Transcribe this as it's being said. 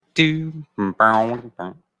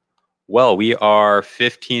Well, we are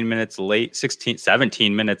 15 minutes late,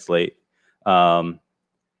 17 minutes late. I'll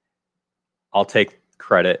take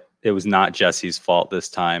credit. It was not Jesse's fault this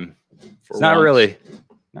time. It's not really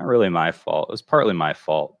my fault. It was partly my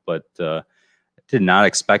fault, but I did not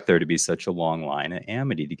expect there to be such a long line at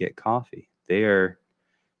Amity to get coffee. They are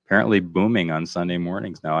apparently booming on Sunday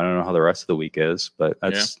mornings now. I don't know how the rest of the week is, but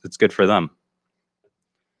it's good for them.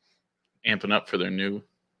 Amping up for their new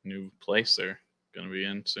place they're going to be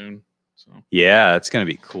in soon. So yeah, it's going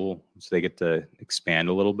to be cool. So they get to expand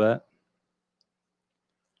a little bit.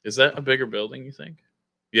 Is that a bigger building, you think?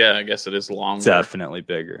 Yeah, I guess it is longer. Definitely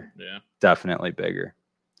bigger. Yeah. Definitely bigger.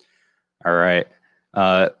 All right.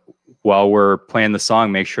 While we're playing the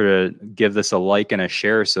song, make sure to give this a like and a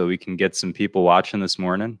share so we can get some people watching this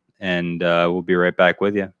morning. And we'll be right back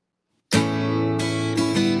with you.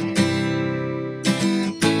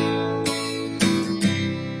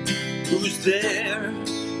 Who's there?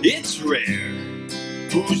 It's rare.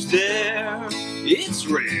 Who's there? It's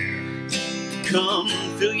rare. Come,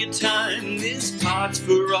 fill your time. This pot's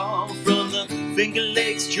for all. From the Finger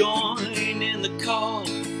Lakes, join in the call.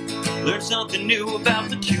 Learn something new about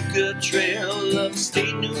the Keuka Trail.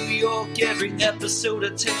 Upstate New York, every episode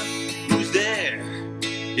I tell. Who's there?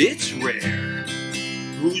 It's rare.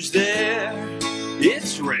 Who's there?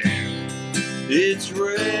 It's rare. It's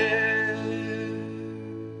rare.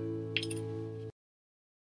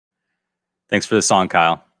 Thanks for the song,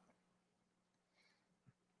 Kyle.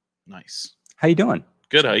 Nice. How you doing?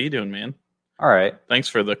 Good. How you doing, man? All right. Thanks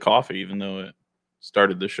for the coffee, even though it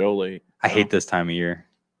started the show late. I hate this time of year.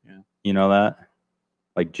 Yeah. You know that?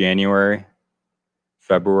 Like January,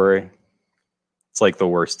 February. It's like the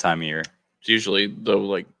worst time of year. It's usually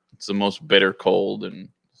it's the most bitter cold and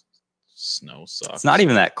snow sucks. It's not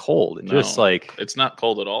even that cold. It's just like it's not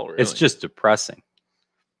cold at all, really. It's just depressing.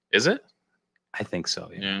 Is it? I think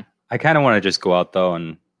so. Yeah. I kind of want to just go out though,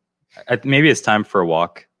 and maybe it's time for a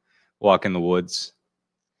walk in the woods.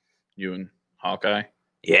 You and Hawkeye?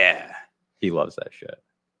 Yeah, he loves that shit.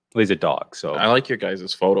 Well, he's a dog, so I like your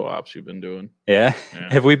guys' photo ops you've been doing. Yeah?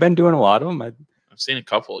 Have we been doing a lot of them? I've seen a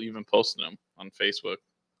couple. You've been posting them on Facebook.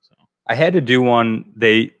 So I had to do one.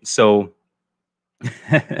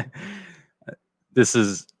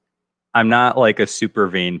 I'm not like a super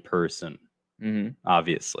vain person,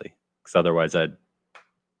 obviously, because otherwise I'd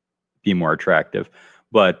be more attractive.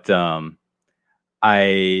 But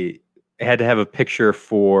I had to have a picture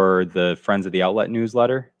for the Friends of the Outlet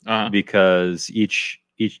newsletter because each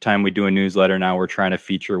time we do a newsletter now, we're trying to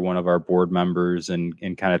feature one of our board members and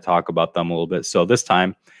kind of talk about them a little bit. So this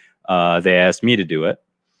time they asked me to do it.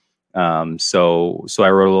 So I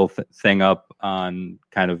wrote a little thing up on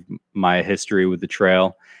kind of my history with the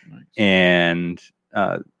trail. Nice. And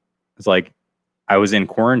it's like, I was in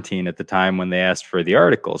quarantine at the time when they asked for the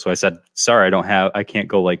article. So I said, sorry, I can't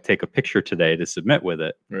go like take a picture today to submit with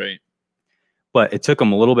it. Right. But it took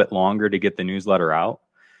them a little bit longer to get the newsletter out.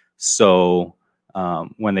 So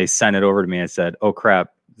when they sent it over to me, I said, oh crap,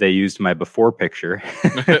 they used my before picture.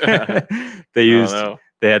 They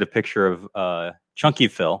had a picture of Chunky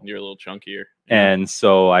Phil. You're a little chunkier. Yeah. And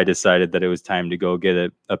so I decided that it was time to go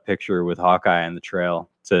get a picture with Hawkeye on the trail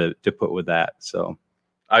to put with that. So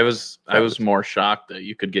I was more shocked that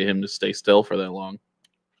you could get him to stay still for that long.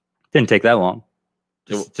 Didn't take that long.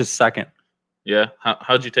 Just a second. Yeah.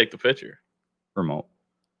 How'd you take the picture? Remote.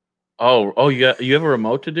 Oh, you have a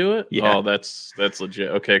remote to do it? Yeah. Oh, that's legit.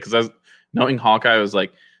 Okay, because knowing Hawkeye, I was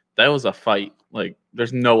like, that was a fight. Like,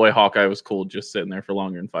 there's no way Hawkeye was cool just sitting there for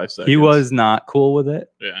longer than 5 seconds. He was not cool with it.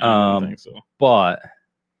 Yeah, I don't think so. But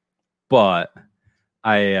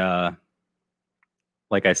I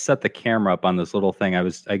I set the camera up on this little thing. I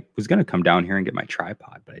was going to come down here and get my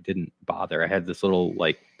tripod, but I didn't bother. I had this little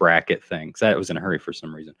like bracket thing because I was in a hurry for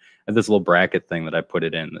some reason. I had this little bracket thing that I put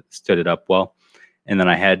it in that stood it up well. And then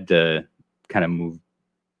I had to kind of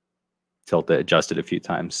tilt it, adjust it a few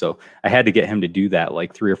times. So I had to get him to do that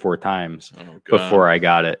like 3 or 4 times before I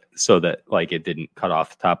got it so that like it didn't cut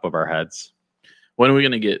off the top of our heads. When are we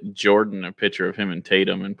going to get Jordan a picture of him and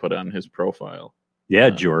Tatum and put on his profile?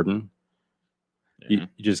 Yeah, Jordan. Yeah.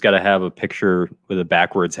 You just got to have a picture with a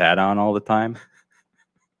backwards hat on all the time.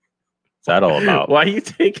 What's that all about? Why are you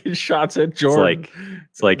taking shots at Jordan?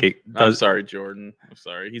 It's like I'm sorry, Jordan. I'm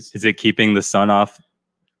sorry. Is it keeping the sun off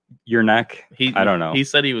your neck? I don't know. He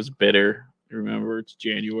said he was bitter. Remember, it's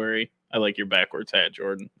January. I like your backwards hat,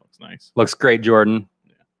 Jordan. Looks nice. Looks great, Jordan.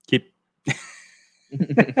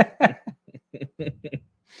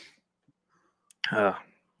 Yeah.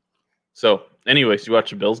 So, anyways, you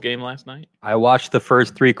watched the Bills game last night? I watched the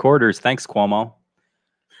first 3 quarters. Thanks, Cuomo.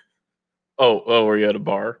 Oh, were you at a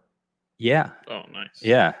bar? Yeah. Oh, nice.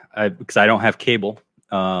 Yeah, because I don't have cable,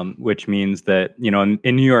 which means that,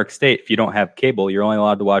 in New York State, if you don't have cable, you're only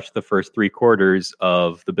allowed to watch the first 3 quarters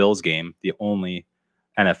of the Bills game, the only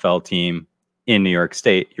NFL team in New York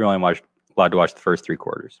State. You're only allowed to watch the first 3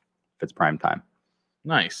 quarters if it's prime time.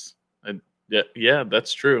 Nice. Yeah,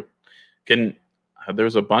 that's true.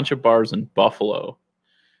 There's a bunch of bars in Buffalo,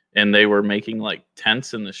 and they were making like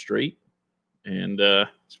tents in the street, and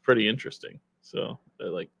it's pretty interesting. So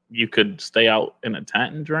like you could stay out in a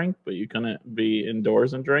tent and drink, but you couldn't be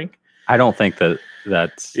indoors and drink. I don't think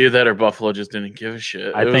that's either that or Buffalo just didn't give a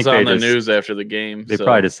shit. It was on the news after the game. They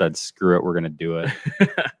probably just said, "Screw it, we're gonna do it."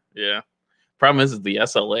 Yeah. Problem is the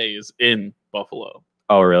SLA is in Buffalo.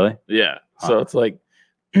 Oh, really? Yeah. Huh. So it's like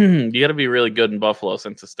you got to be really good in Buffalo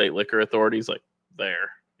since the state liquor authority's like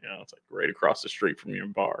there. It's like right across the street from your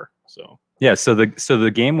bar. So yeah. So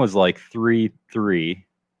the game was like 3-3.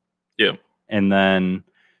 Yeah. And then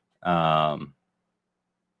I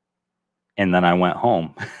went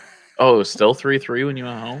home. Oh, it was still 3-3 when you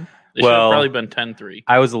went home? It should have probably been 10-3.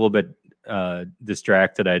 I was a little bit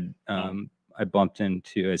distracted. I bumped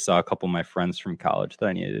into, I saw a couple of my friends from college that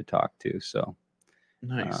I needed to talk to. So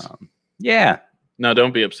nice. Yeah. No,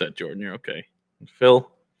 don't be upset, Jordan. You're okay. Phil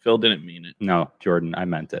didn't mean it. No, Jordan, I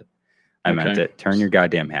meant it. I meant it. Turn your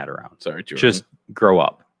goddamn hat around. Sorry, Jordan. Just grow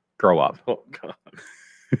up. Oh, God.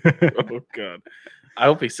 Oh, God. I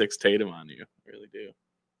hope he sicks Tatum on you. I really do.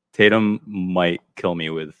 Tatum might kill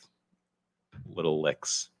me with little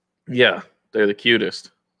licks. Yeah, they're the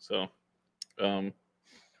cutest. So,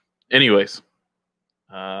 anyways,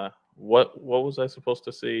 what was I supposed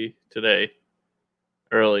to see today?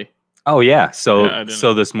 Early. Oh yeah. So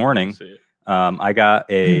this morning, I got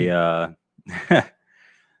a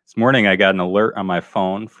this morning I got an alert on my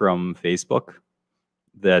phone from Facebook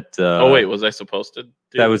that. Oh wait, was I supposed to?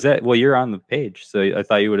 That was it. Well, you're on the page, so I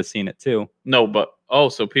thought you would have seen it too. No, but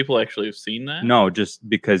so people actually have seen that? No, just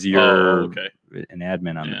because you're an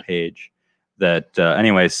admin on the page. That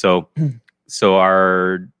anyway. So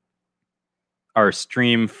our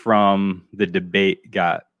stream from the debate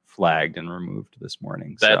got flagged and removed this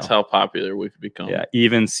morning. That's how popular we've become. Yeah,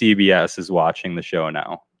 even CBS is watching the show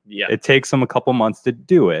now. Yeah, it takes them a couple months to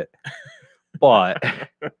do it, but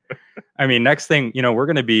I mean, next thing we're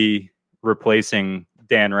going to be replacing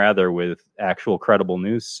Dan Rather with actual credible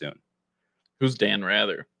news soon. Who's Dan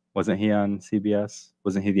Rather? Wasn't he on CBS?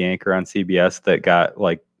 Wasn't he the anchor on CBS that got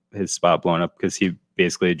like his spot blown up because he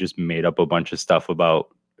basically just made up a bunch of stuff about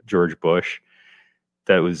George Bush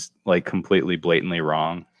that was like completely blatantly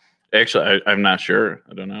wrong? Actually, I'm not sure.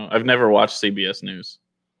 I don't know. I've never watched CBS News.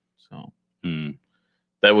 So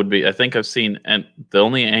that would be, I think I've seen, and the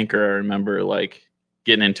only anchor I remember like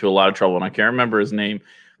getting into a lot of trouble, and I can't remember his name,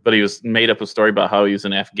 but he was made up a story about how he was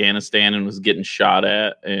in Afghanistan and was getting shot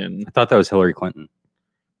at. And I thought that was Hillary Clinton.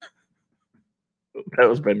 That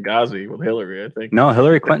was Benghazi with Hillary, I think. No,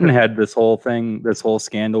 Hillary Clinton had this whole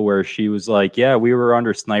scandal where she was like, yeah, we were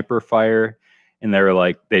under sniper fire. And they were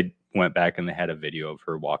like, they went back and they had a video of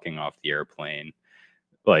her walking off the airplane,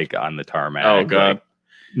 like on the tarmac. Oh, God. Like,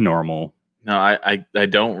 normal. No, I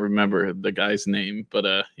don't remember the guy's name,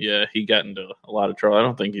 but yeah, he got into a lot of trouble. I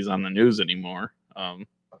don't think he's on the news anymore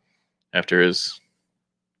after his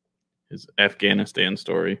Afghanistan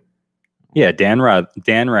story. Yeah, Dan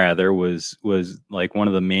Rather was like one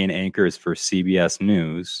of the main anchors for CBS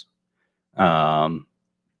News. And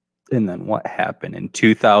then what happened in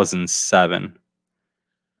 2007?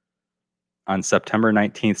 On September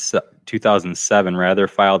 19th, 2007, Rather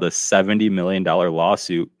filed a $70 million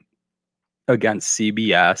lawsuit against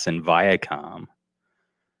CBS and Viacom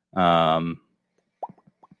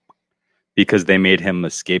because they made him a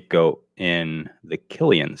scapegoat in the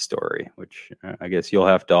Killian story, which I guess you'll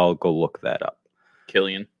have to all go look that up.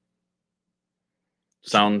 Killian.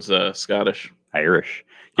 Sounds Scottish. Irish.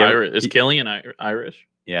 Is Killian Irish?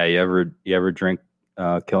 Yeah, you ever drink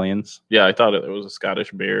Killian's? Yeah, I thought it was a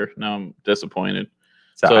Scottish beer. Now I'm disappointed.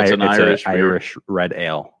 It's an Irish beer. Irish red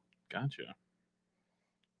ale. Gotcha.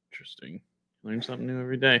 Interesting. Learn something new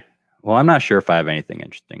every day. Well, I'm not sure if I have anything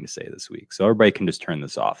interesting to say this week, so everybody can just turn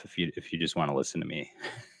this off if you just want to listen to me.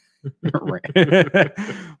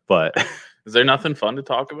 But is there nothing fun to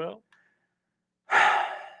talk about?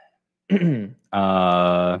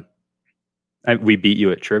 We beat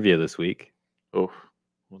you at trivia this week. Oh,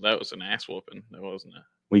 well, that was an ass whooping. That wasn't it.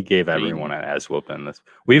 We gave everyone an ass whooping.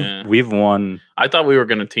 We've won. I thought we were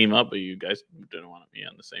going to team up, but you guys didn't want to be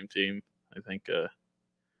on the same team. I think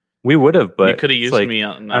we would have, but you could have used me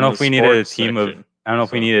on. I don't know if we needed a team of. I don't know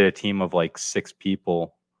if we needed a team of like 6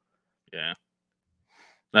 people. Yeah,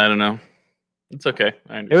 I don't know. It's okay.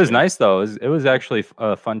 It was nice though. It was actually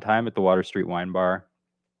a fun time at the Water Street Wine Bar,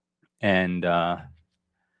 and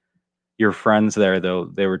your friends there though,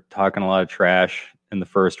 they were talking a lot of trash in the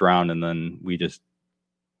first round, and then we just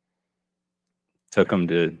took them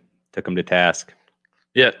to task.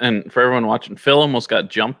 Yeah, and for everyone watching, Phil almost got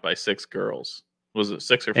jumped by 6 girls. Was it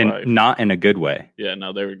 6 or 5? And not in a good way. Yeah,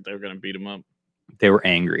 no, they were going to beat him up. They were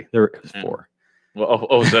angry. It was 4. Well,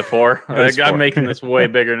 was that 4? I'm making this way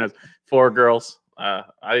bigger than 4 girls.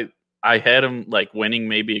 I had him like winning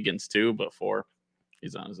maybe against 2, but 4,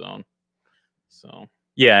 he's on his own. So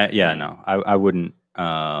yeah, no, I wouldn't.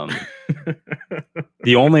 The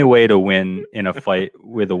only way to win in a fight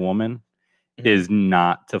with a woman is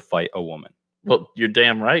not to fight a woman. Well, you're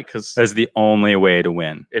damn right, because that's the only way to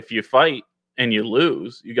win. If you fight and you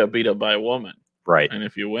lose, you got beat up by a woman, right? And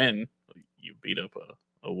if you win, you beat up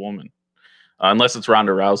a woman. Unless it's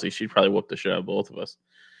Ronda Rousey, she'd probably whoop the shit out of both of us.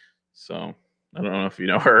 So I don't know if you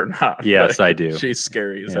know her or not. Yes, I do. She's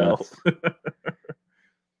scary as hell.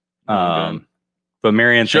 But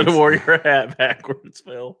Marianne should have wore your hat backwards,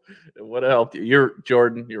 Phil. It would have helped you. You're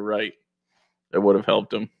Jordan. You're right. It would have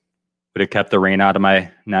helped him. Would have kept the rain out of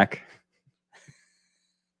my neck.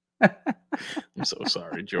 I'm so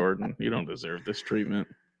sorry, Jordan. You don't deserve this treatment.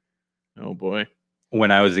 Oh boy.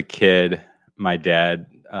 When I was a kid, my dad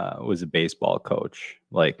was a baseball coach,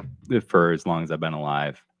 like for as long as I've been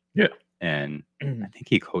alive. Yeah. And I think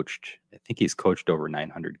he's coached over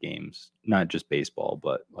 900 games, not just baseball,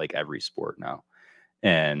 but like every sport now.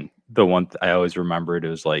 And the one I always remembered, it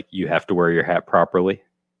was like, you have to wear your hat properly.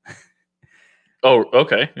 Oh,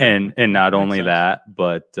 okay. And not only that,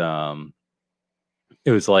 but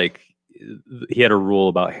it was like he had a rule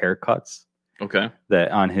about haircuts. Okay.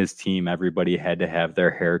 That on his team, everybody had to have their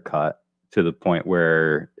hair cut to the point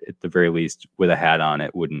where, at the very least, with a hat on,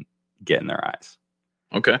 it wouldn't get in their eyes.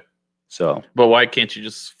 Okay. So. But why can't you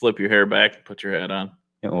just flip your hair back and put your hat on?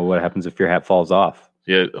 Yeah, well, what happens if your hat falls off?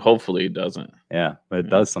 Yeah, hopefully it doesn't. Yeah, but it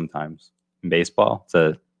does sometimes. In baseball,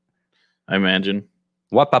 I imagine.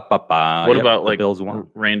 What about like Bills won?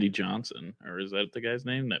 Randy Johnson, or is that the guy's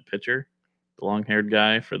name? That pitcher, the long-haired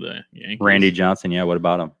guy for the Yankees. Randy Johnson. Yeah. What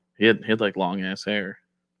about him? He had like long ass hair.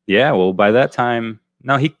 Yeah. Well, by that time,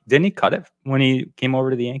 no, he cut it when he came over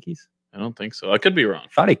to the Yankees. I don't think so. I could be wrong.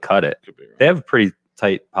 I thought he cut it. Could be wrong. They have a pretty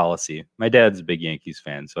tight policy. My dad's a big Yankees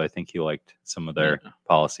fan, so I think he liked some of their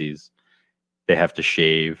policies. They have to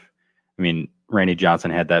shave. I mean, Randy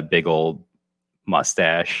Johnson had that big old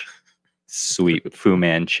mustache, sweet Fu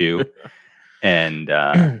Manchu, and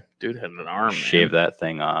dude had an arm. Shave that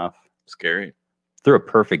thing off. Scary. Threw a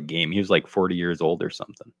perfect game. He was like 40 years old or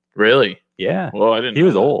something. Really? Yeah. Well, I didn't. He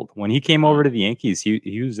was old when he came over to the Yankees.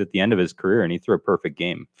 He was at the end of his career, and he threw a perfect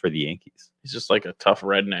game for the Yankees. He's just like a tough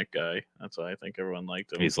redneck guy. That's why I think everyone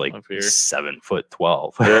liked him. He's like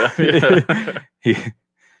 7'12". Yeah.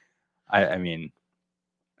 I mean,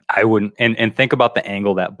 I wouldn't. And think about the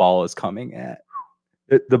angle that ball is coming at.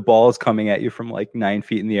 The ball is coming at you from like 9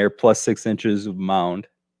 feet in the air, plus 6 inches of mound.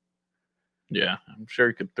 Yeah, I'm sure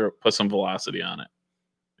he could put some velocity on it.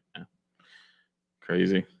 Yeah.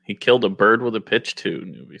 Crazy. He killed a bird with a pitch too.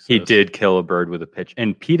 Newbie says. He did kill a bird with a pitch,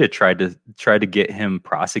 and PETA tried to get him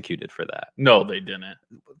prosecuted for that. No, they didn't.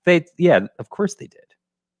 Of course they did.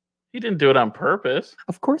 He didn't do it on purpose.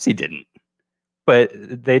 Of course he didn't. But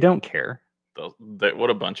they don't care. What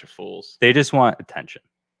a bunch of fools. They just want attention.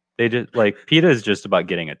 They just like PETA is just about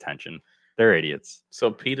getting attention. They're idiots. So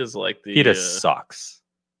PETA's like PETA sucks.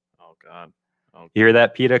 Oh God. You hear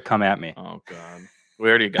that, PETA? Come at me. Oh God. We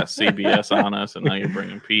already got CBS on us, and now you're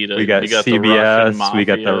bringing PETA. We got CBS. We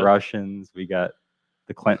got the Russians. We got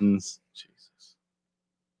the Clintons. Jesus.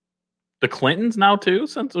 The Clintons now too.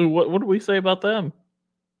 Since what do we say about them?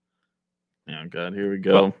 Oh God, here we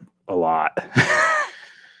go. Well, a lot.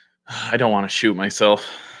 I don't want to shoot myself.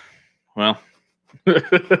 Well.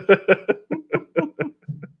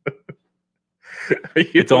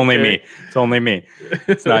 It's only me. It's only me.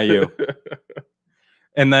 It's not you.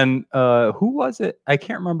 And then who was it? I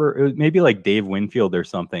can't remember. It was maybe like Dave Winfield or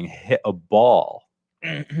something hit a ball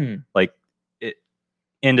like it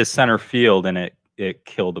into center field, and it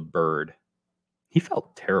killed a bird. He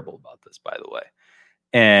felt terrible about this, by the way.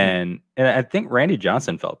 And I think Randy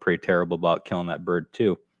Johnson felt pretty terrible about killing that bird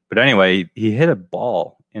too. But anyway, he hit a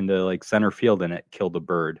ball into like center field, and it killed a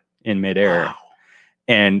bird in midair. Wow.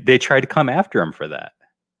 And they tried to come after him for that.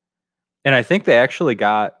 And I think they actually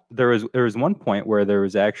there was one point where there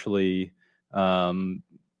was actually a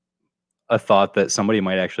thought that somebody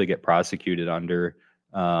might actually get prosecuted under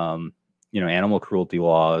animal cruelty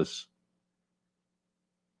laws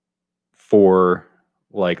for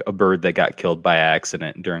like a bird that got killed by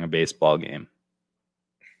accident during a baseball game.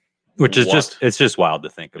 Which is just wild to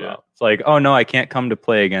think about. Yeah. It's like, oh no, I can't come to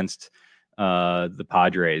play against the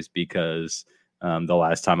Padres because the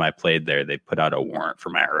last time I played there, they put out a warrant for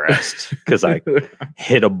my arrest because I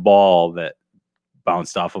hit a ball that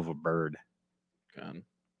bounced off of a bird.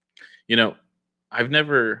 You know, I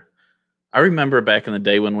remember back in the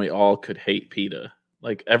day when we all could hate PETA.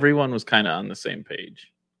 Like everyone was kind of on the same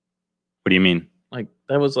page. What do you mean? Like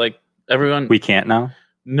that was like everyone. We can't now?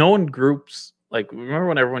 No one groups. Like remember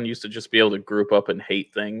when everyone used to just be able to group up and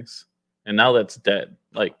hate things? And now that's dead.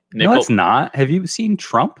 Like no, it's not. Have you seen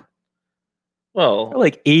Trump? Well,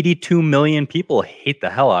 like 82 million people hate the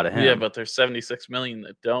hell out of him. Yeah, but there's 76 million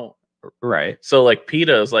that don't. Right. So like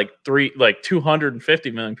PETA is like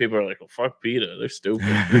 250 million people are like, well, fuck PETA. They're stupid.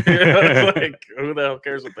 It's like, who the hell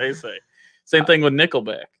cares what they say? Same thing with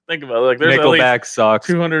Nickelback. Think about it. Like there's Nickelback sucks.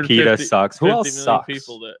 PETA sucks. Who else sucks?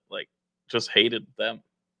 People that like just hated them.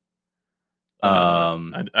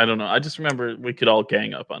 I don't know. I just remember we could all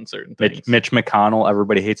gang up on certain things. Mitch McConnell.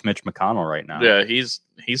 Everybody hates Mitch McConnell right now. Yeah, he's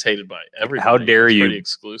hated by everybody. How dare you? Pretty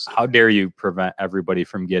exclusive. How dare you prevent everybody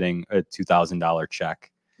from getting a $2,000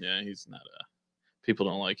 check? Yeah, he's not people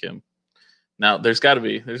don't like him. Now there's got to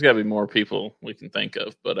be more people we can think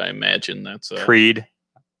of, but I imagine that's Creed.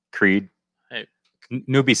 Hey,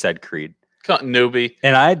 Newbie said Creed. Newbie.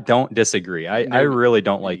 And I don't disagree. I really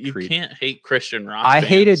don't like Creed. You can't hate Christian rock. I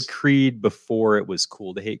hated Creed before it was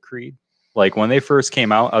cool to hate Creed. Like when they first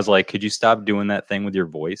came out, I was like, could you stop doing that thing with your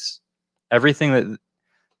voice?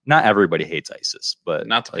 Not everybody hates ISIS, but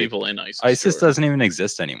not the people in ISIS. ISIS doesn't even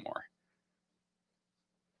exist anymore.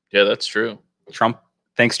 Yeah, that's true. Trump.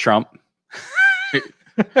 Thanks, Trump.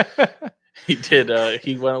 He did.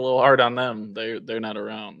 He went a little hard on them. They're not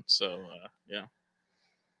around. So yeah.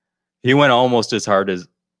 He went almost as hard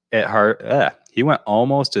he went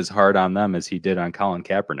almost as hard on them as he did on Colin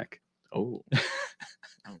Kaepernick. Oh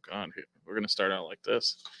God, we're gonna start out like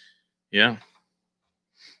this. Yeah.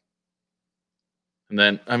 And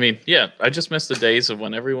then I just miss the days of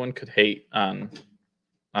when everyone could hate on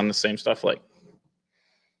the same stuff like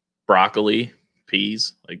broccoli,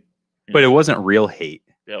 peas, but it wasn't real hate.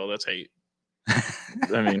 Yeah, well, that's hate.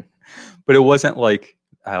 But it wasn't like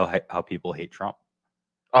how people hate Trump.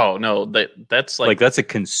 Oh no, that's like that's a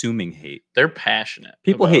consuming hate. They're passionate.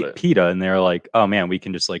 People hate PETA, and they're like, "Oh man, we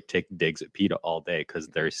can just take digs at PETA all day because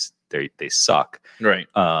they suck." Right.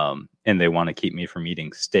 And they want to keep me from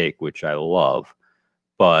eating steak, which I love,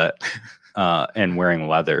 but and wearing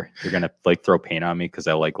leather. They're gonna throw paint on me because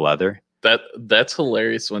I like leather. That's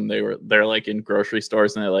hilarious when they're like in grocery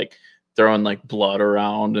stores and they're throwing blood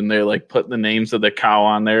around and they're putting the names of the cow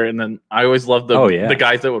on there, and then I always loved the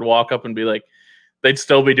guys that would walk up and be like. They'd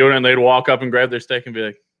still be doing it, and they'd walk up and grab their steak and be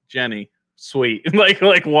like, "Jenny, sweet," and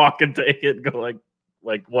walk and take it and go like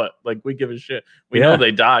what? We give a shit. We know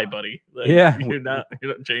they die, buddy. You're not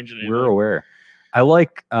changing anything. We're aware. I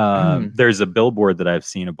like. There's a billboard that I've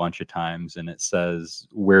seen a bunch of times, and it says,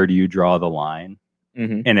 "Where do you draw the line?"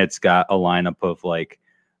 Mm-hmm. And it's got a lineup of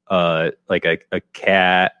a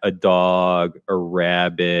cat, a dog, a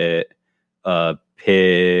rabbit, a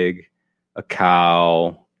pig, a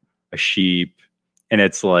cow, a sheep. And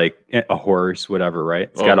it's like a horse, whatever, right?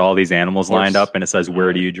 It's got all these animals lined up, and it says,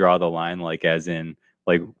 "Where do you draw the line?" As in,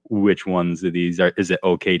 which ones of these is it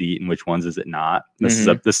okay to eat, and which ones is it not? This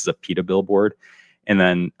is a PETA billboard, and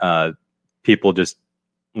then people just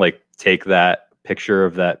take that picture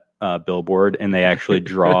of that billboard, and they actually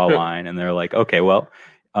draw a line, and they're like, "Okay, well,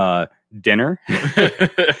 dinner,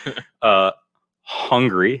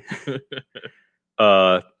 hungry,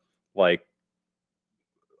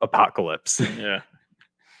 apocalypse."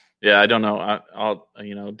 Yeah, I don't know. I'll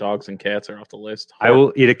dogs and cats are off the list. I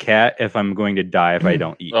will eat a cat if I'm going to die if I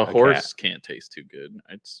don't eat a horse. Can't taste too good.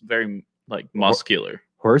 It's very muscular.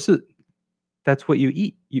 Horses, that's what you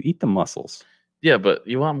eat. You eat the muscles. Yeah, but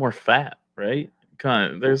you want more fat, right?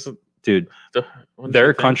 There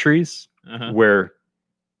are countries where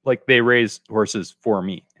they raise horses for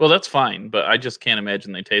meat. Well, that's fine, but I just can't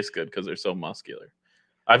imagine they taste good because they're so muscular.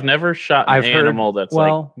 I've never shot an animal that's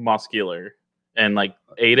muscular and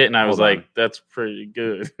ate it, and I was like, that's pretty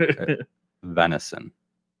good. Venison.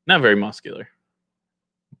 Not very muscular.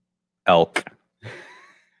 Elk.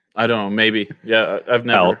 I don't know, maybe. Yeah, I've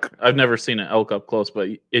never seen an elk up close, but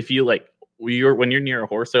if you when you're near a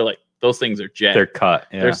horse, they're those things are jacked. They're cut.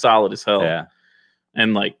 Yeah. They're solid as hell. Yeah.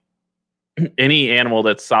 And any animal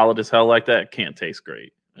that's solid as hell like that can't taste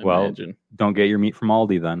great. Imagine. Don't get your meat from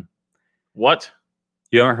Aldi then. What?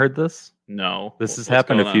 You haven't heard this? No. This has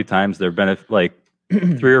happened a few times. There have been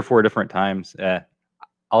 3 or 4 different times.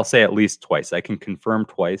 I'll say at least twice. I can confirm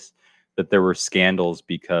twice that there were scandals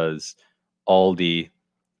because Aldi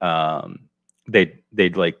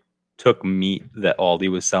they'd like took meat that Aldi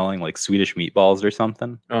was selling, like Swedish meatballs or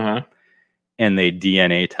something, and they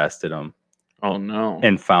DNA tested them. Oh no!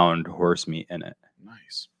 And found horse meat in it.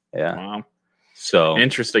 Nice. Yeah. Wow. So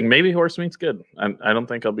interesting. Maybe horse meat's good. I don't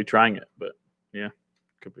think I'll be trying it, but yeah,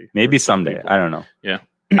 could be. Maybe someday. I don't know. Yeah.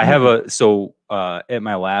 I have at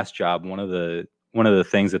my last job, one of the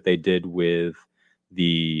things that they did with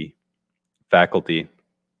the faculty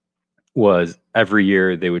was every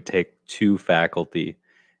year they would take 2 faculty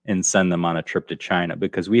and send them on a trip to China,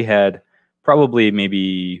 because we had probably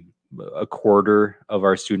maybe a quarter of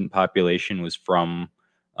our student population was from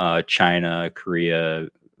China, Korea,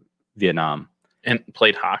 Vietnam, and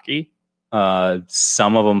played hockey.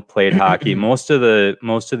 Some of them played hockey. Most of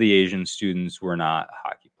the Asian students were not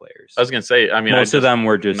hockey players. I was gonna say, I mean, most of them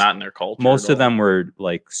were just not in their culture. Most of them were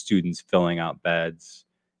like students filling out beds,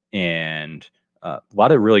 and a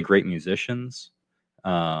lot of really great musicians.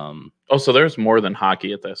 So there's more than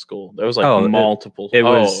hockey at that school. There was like multiple. It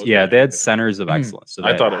was they had centers of excellence. So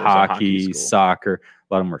I thought it was hockey, soccer.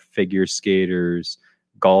 A lot of them were figure skaters,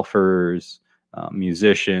 golfers,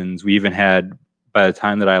 musicians. We even had, by the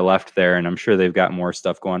time that I left there, and I'm sure they've got more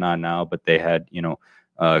stuff going on now, but they had,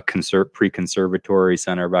 pre-conservatory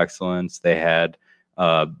center of excellence. They had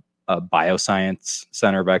a bioscience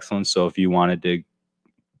center of excellence. So if you wanted to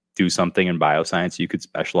do something in bioscience, you could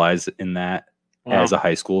specialize in that as a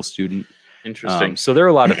high school student. Interesting. So there are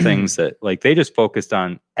a lot of things that like they just focused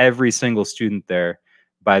on every single student there.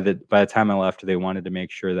 By the time I left, they wanted to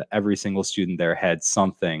make sure that every single student there had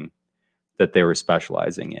something that they were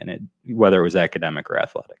specializing in, it, whether it was academic or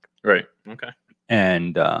athletic. Right. Okay.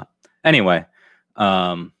 And anyway,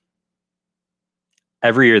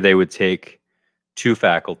 every year they would take 2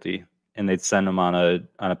 faculty and they'd send them on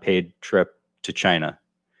a paid trip to China,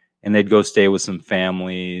 and they'd go stay with some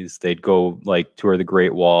families. They'd go like tour the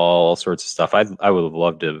Great Wall, all sorts of stuff. I would have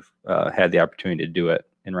loved to have had the opportunity to do it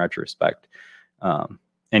in retrospect.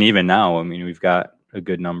 And even now, I mean, we've got a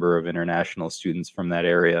good number of international students from that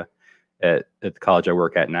area at the college I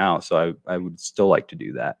work at now. So I would still like to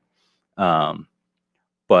do that.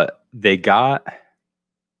 But they got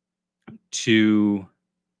to,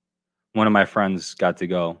 one of my friends got to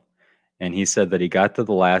go, and he said that he got to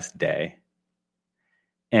the last day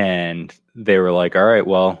and they were like, all right,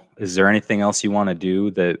 well, is there anything else you want to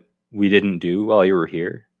do that we didn't do while you were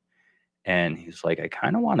here? And he's like, I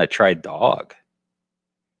kind of want to try dog.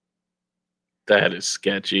 That is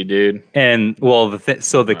sketchy, dude. And well,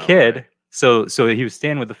 kid, so he was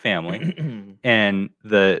staying with the family, and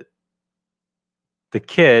the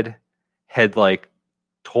kid had like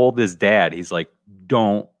told his dad, he's like,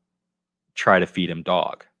 don't try to feed him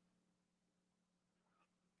dog.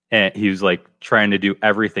 And he was like trying to do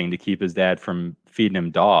everything to keep his dad from feeding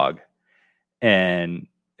him dog. And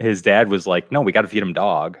his dad was like, no, we got to feed him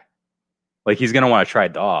dog. Like, he's going to want to try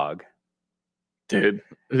dog. Dude,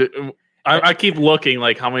 I keep looking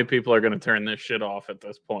like how many people are going to turn this shit off at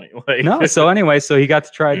this point. Like, no. So anyway, so he got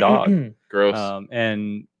to try dog. Gross.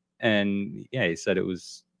 And yeah, he said it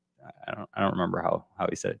was, I don't remember how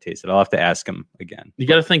he said it tasted. I'll have to ask him again. You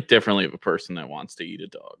got to think differently of a person that wants to eat a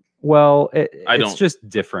dog. Well, it's just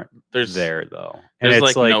different there though. And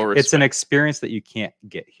it's like no it's an experience that you can't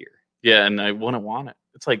get here. Yeah, and I wouldn't want it.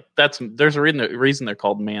 It's like there's a reason they're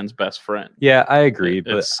called man's best friend. Yeah, I agree,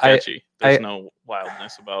 but it's sketchy. There's no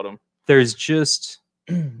wildness about them. There's just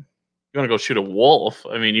you want to go shoot a wolf?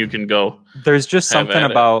 I mean, you can go. There's just something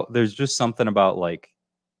about like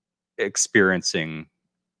experiencing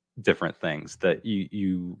different things that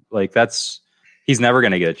you like. He's never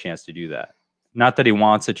going to get a chance to do that. Not that he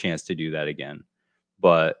wants a chance to do that again,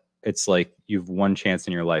 but it's like you've one chance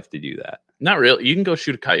in your life to do that. Not really. You can go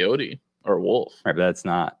shoot a coyote or a wolf. Right, but that's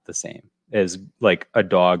not the same as like a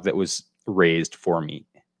dog that was raised for meat.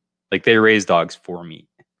 Like, they raise dogs for meat.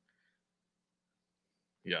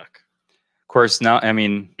 Yuck. Of course, now, I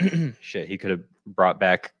mean, shit, he could have brought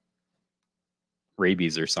back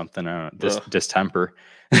rabies or something. I don't know, distemper.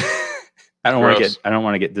 I don't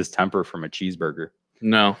want to get distemper from a cheeseburger.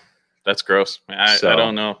 No, that's gross. I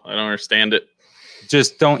don't know. I don't understand it.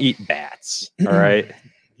 Just don't eat bats. All right.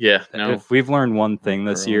 Yeah. No. If we've learned one thing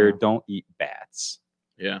this year, don't eat bats.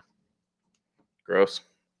 Yeah. Gross.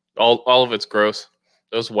 All of it's gross.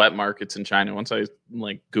 Those wet markets in China, once I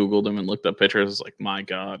like Googled them and looked up pictures, I was like, my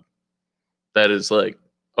God, that is like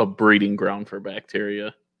a breeding ground for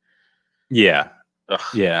bacteria. Yeah. Ugh.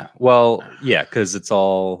 Yeah. Well, yeah, because it's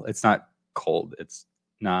not cold. It's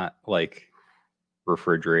not like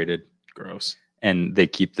refrigerated. Gross. And they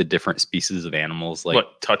keep the different species of animals like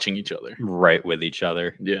touching each other. Right with each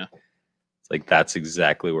other. Yeah. Like that's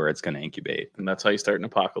exactly where it's going to incubate. And that's how you start an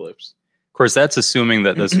apocalypse. Of course, that's assuming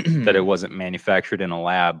that that it wasn't manufactured in a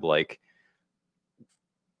lab like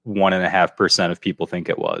 1.5% of people think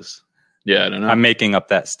it was. Yeah, I don't know. I'm making up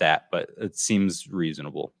that stat, but it seems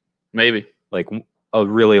reasonable. Maybe. Like a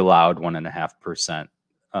really loud 1.5%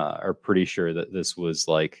 are pretty sure that this was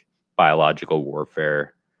like biological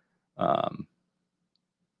warfare. I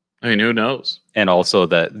mean, who knows? And also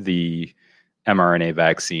that the mRNA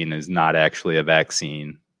vaccine is not actually a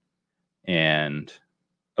vaccine and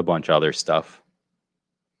a bunch of other stuff.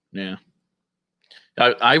 Yeah.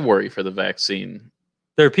 I worry for the vaccine.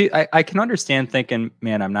 I can understand thinking,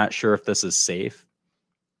 man, I'm not sure if this is safe,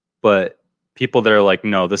 but people that are like,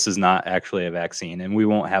 no, this is not actually a vaccine and we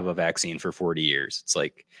won't have a vaccine for 40 years. It's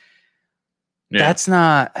like, that's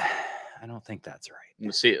not, I don't think that's right.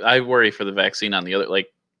 See, I worry for the vaccine on the other,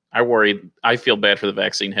 like, I feel bad for the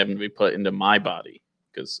vaccine having to be put into my body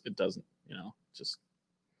because it doesn't, just,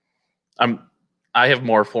 I have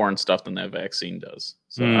more foreign stuff than that vaccine does.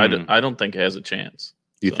 So I don't think it has a chance.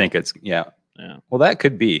 You think it's, yeah. Well, that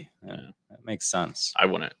could be. That makes sense. I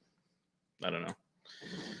wouldn't. I don't know.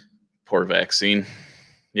 Poor vaccine.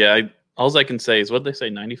 Yeah. All I can say is what they say,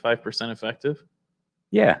 95% effective.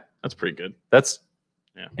 Yeah. That's pretty good. That's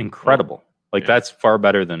incredible. Like that's far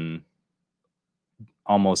better than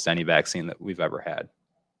almost any vaccine that we've ever had.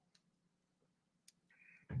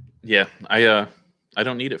 Yeah. I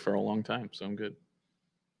don't need it for a long time, so I'm good.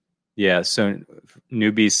 Yeah. So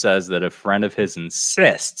Newbie says that a friend of his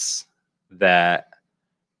insists that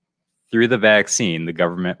through the vaccine, the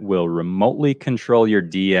government will remotely control your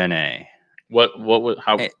DNA. What would,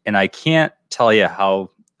 how? And I can't tell you how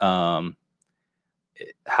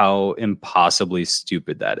impossibly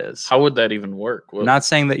stupid that is. How would that even work? I'm not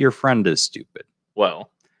saying that your friend is stupid. Well,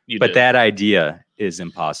 but that idea is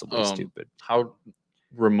impossibly stupid. How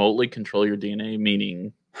remotely control your DNA?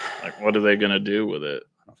 Meaning, like, what are they going to do with it?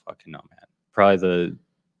 I don't fucking know, man. Probably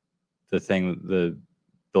the thing, the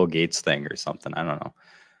Bill Gates thing or something. I don't know.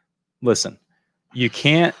 Listen, you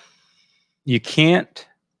can't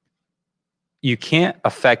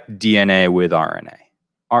affect DNA with RNA.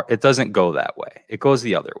 It doesn't go that way. It goes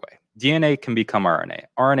the other way. DNA can become RNA.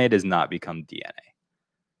 RNA does not become DNA.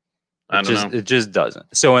 It just doesn't.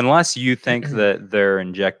 So unless you think that they're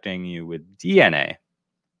injecting you with DNA,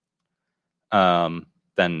 then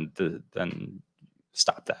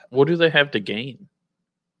stop that. What do they have to gain?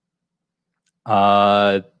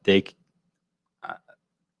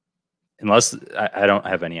 Unless I don't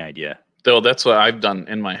have any idea. Though that's what I've done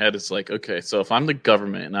in my head. It's like, okay, so if I'm the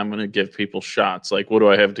government and I'm going to give people shots, like, what do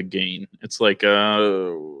I have to gain? It's like,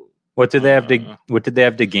 what did they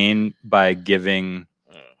have to gain by giving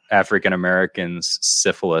African Americans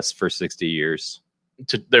syphilis for 60 years?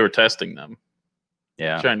 They were testing them.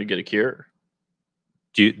 Yeah, trying to get a cure.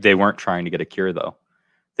 They weren't trying to get a cure though.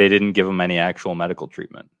 They didn't give them any actual medical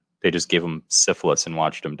treatment. They just gave them syphilis and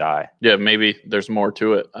watched them die. Yeah, maybe there's more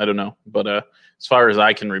to it. I don't know. But as far as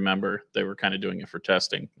I can remember, they were kind of doing it for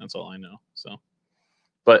testing. That's all I know. So,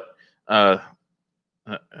 but I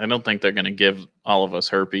don't think they're going to give all of us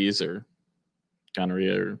herpes or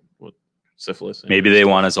gonorrhea or syphilis. Maybe they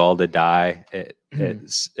want us all to die.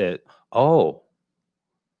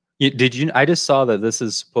 Did you? I just saw that this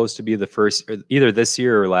is supposed to be the first, either this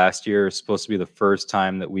year or last year, is supposed to be the first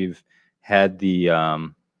time that we've had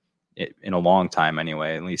the in a long time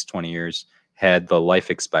anyway, at least 20 years, had the life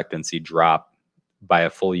expectancy drop by a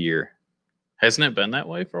full year. Hasn't it been that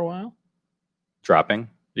way for a while? Dropping?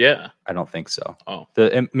 Yeah. I don't think so. Oh.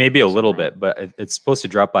 Maybe a little bit, but it's supposed to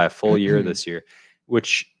drop by a full year this year,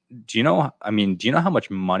 which, do you know how much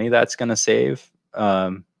money that's going to save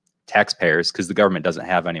taxpayers? Because the government doesn't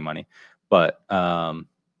have any money. But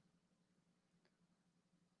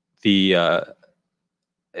if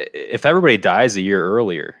everybody dies a year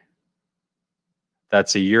earlier,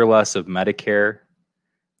 that's a year less of Medicare.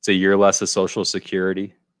 It's a year less of Social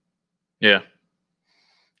Security. Yeah.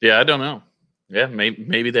 Yeah, I don't know. Yeah,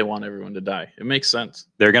 maybe they want everyone to die. It makes sense.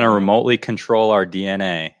 They're going to remotely control our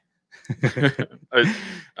DNA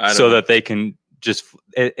so that they can just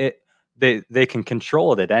they can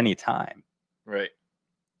control it at any time. Right.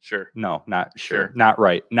 Sure. No, not sure. Not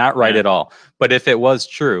right. Not right at all. But if it was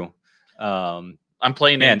true, I'm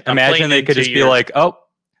playing. Imagine they could just be like, "Oh,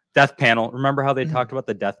 death panel." Remember how they talked about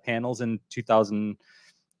the death panels in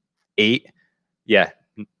 2008? Yeah.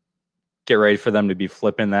 Get ready for them to be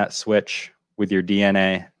flipping that switch with your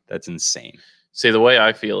DNA. That's insane. See, the way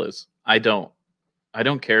I feel is I don't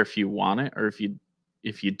care if you want it or if you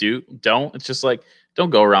don't. It's just like,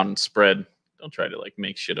 don't go around and spread. Don't try to like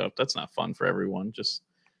make shit up. That's not fun for everyone. Just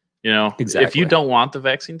You know, Exactly. If you don't want the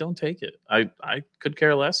vaccine, don't take it. I could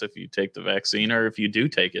care less if you take the vaccine or if you do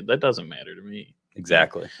take it. That doesn't matter to me.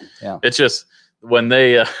 Exactly. Yeah. It's just when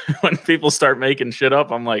they when people start making shit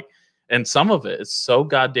up, I'm like, and some of it is so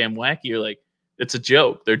goddamn wacky. You're like, it's a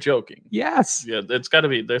joke. They're joking. Yes. Yeah, it's got to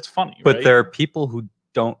be. That's funny. But right? there are people who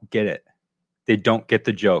don't get it. They don't get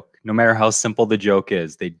the joke. No matter how simple the joke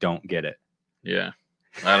is, they don't get it. Yeah.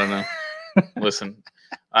 I don't know. Listen,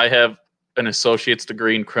 I have an associate's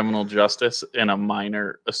degree in criminal justice and a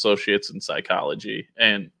minor associate's in psychology,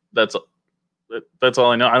 and that's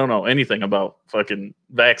all I know. I don't know anything about fucking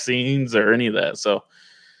vaccines or any of that. So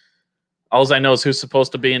all I know is who's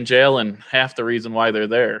supposed to be in jail and half the reason why they're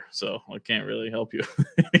there. So I can't really help you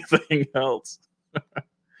with anything else.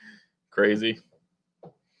 Crazy.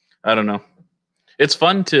 I don't know. It's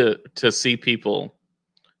fun to see people.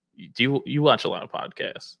 Do you watch a lot of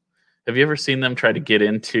podcasts? Have you ever seen them try to get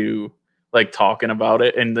into like talking about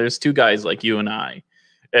it? And there's two guys like you and I,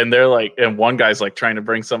 and they're like, and one guy's like trying to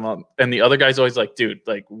bring some up, and the other guy's always like, dude,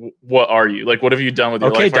 like, what are you? Like, what have you done with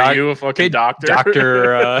your life? Are you a fucking doctor?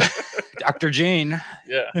 Dr. Jane.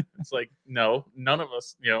 Yeah. It's like, no, none of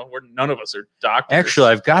us, none of us are doctors. Actually,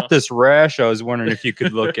 I've got this rash I was wondering if you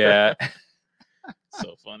could look at.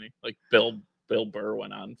 So funny. Like Bill Burr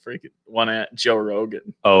went at Joe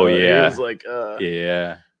Rogan. Oh, yeah. He was like,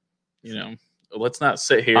 yeah. Let's not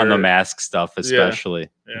sit here on the mask stuff, especially.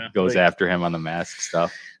 Yeah. Goes after him on the mask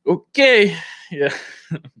stuff. Okay. Yeah.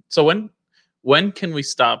 So when can we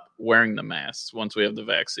stop wearing the masks once we have the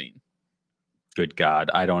vaccine? Good God.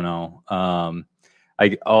 I don't know.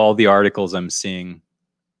 All the articles I'm seeing,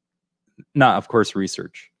 not of course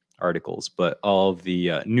research articles, but all of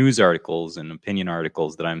the news articles and opinion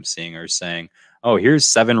articles that I'm seeing are saying, oh, here's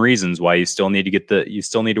 7 reasons why you still need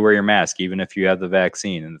to wear your mask even if you have the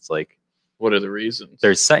vaccine. And it's like, what are the reasons?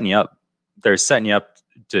 They're setting you up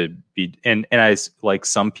to be, and I, like,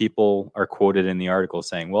 some people are quoted in the article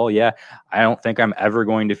saying, well, yeah, I don't think I'm ever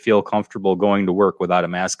going to feel comfortable going to work without a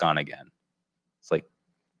mask on again. It's like,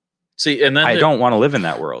 see, and then I don't want to live in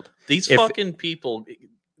that world. These fucking people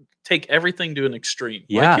take everything to an extreme.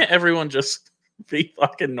 Yeah. Why can't everyone just be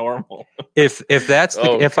fucking normal? If that's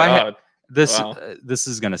the, if God. This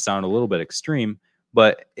is going to sound a little bit extreme,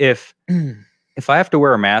 but if I have to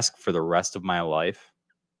wear a mask for the rest of my life,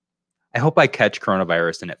 I hope I catch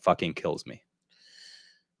coronavirus and it fucking kills me.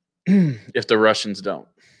 If the Russians don't.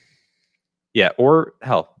 Yeah, or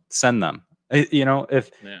hell, send them.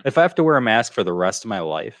 If I have to wear a mask for the rest of my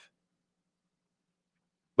life.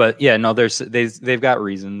 But yeah, no, they've got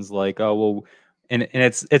reasons like, oh well, and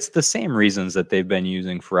it's the same reasons that they've been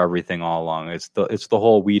using for everything all along. It's the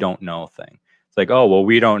whole we don't know thing. It's like, oh well,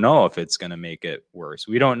 we don't know if it's going to make it worse.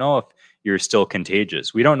 We don't know if you're still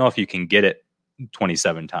contagious. We don't know if you can get it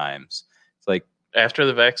 27 times. It's like, after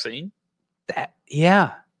the vaccine?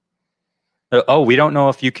 Yeah. Oh, we don't know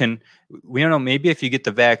if you can. We don't know. Maybe if you get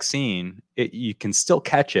the vaccine, you can still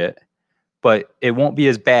catch it, but it won't be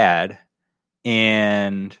as bad.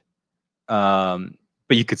 And, but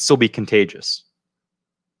you could still be contagious.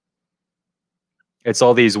 It's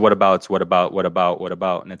all these what about,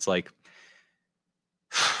 and it's like,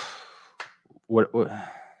 what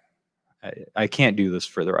I can't do this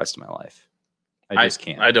for the rest of my life. I just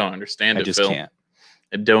can't. I don't understand it, I just Phil. can't.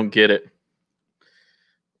 I don't get it.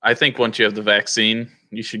 I think once you have the vaccine,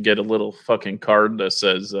 you should get a little fucking card that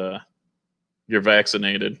says you're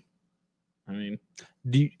vaccinated. I mean,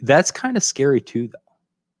 that's kind of scary too, though.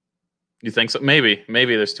 You think so? Maybe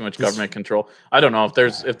there's too much government control. I don't know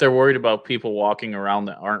if they're worried about people walking around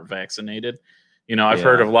that aren't vaccinated. I've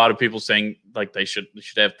heard of a lot of people saying like they should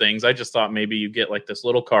have things. I just thought maybe you get like this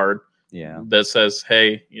little card that says,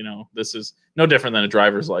 hey, this is no different than a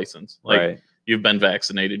driver's license. Like you've been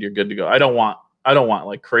vaccinated, you're good to go. I don't want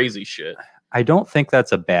like crazy shit. I don't think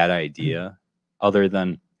that's a bad idea, other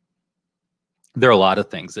than there are a lot of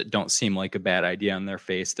things that don't seem like a bad idea on their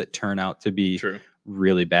face that turn out to be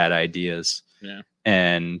really bad ideas. Yeah.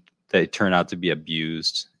 And they turn out to be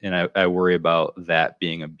abused. And I worry about that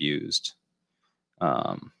being abused.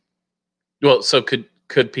 Well, so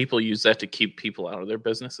could people use that to keep people out of their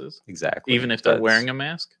businesses? Exactly. Even if they're wearing a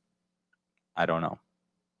mask? I don't know.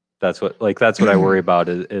 That's what I worry about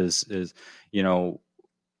is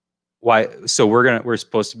why. So we're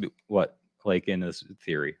supposed to be what, like in this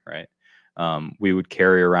theory, right? We would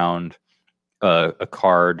carry around a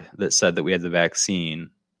card that said that we had the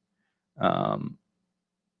vaccine.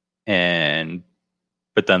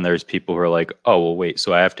 But then there's people who are like, oh, well, wait,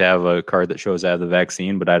 so I have to have a card that shows I have the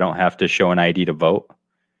vaccine, but I don't have to show an ID to vote?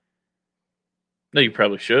 No, you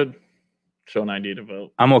probably should show an ID to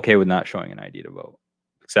vote. I'm okay with not showing an ID to vote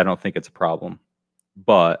because I don't think it's a problem.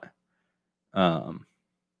 But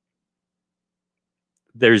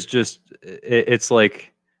There's just, it's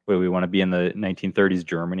like, wait, we want to be in the 1930s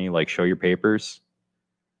Germany, like show your papers.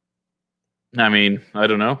 I mean, I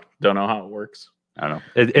don't know how it works. I don't know.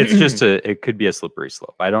 It's just it could be a slippery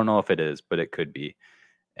slope. I don't know if it is, but it could be.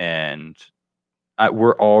 And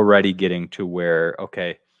we're already getting to where,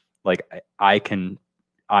 okay, like I can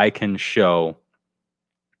show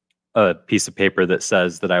a piece of paper that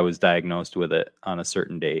says that I was diagnosed with it on a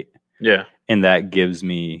certain date. Yeah. And that gives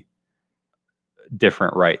me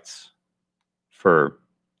different rights for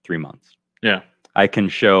 3 months. Yeah. I can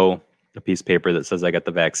show a piece of paper that says I got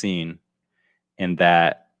the vaccine, and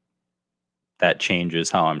that changes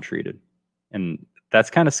how I'm treated. And that's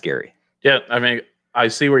kind of scary. Yeah. I mean, I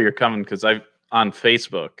see where you're coming, because on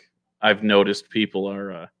Facebook, I've noticed people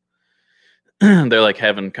are, they're like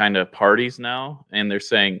having kind of parties now, and they're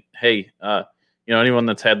saying, hey, anyone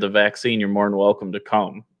that's had the vaccine, you're more than welcome to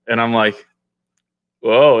come. And I'm like,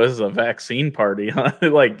 whoa, this is a vaccine party.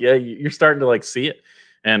 Like, yeah, you're starting to like see it.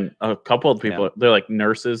 And a couple of people, they're like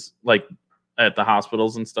nurses, like at the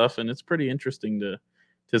hospitals and stuff. And it's pretty interesting to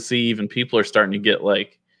see even people are starting to get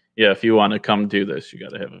like, yeah, if you want to come do this, you got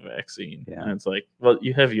to have a vaccine. Yeah. And it's like, well,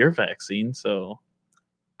 you have your vaccine. So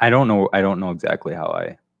I don't know exactly how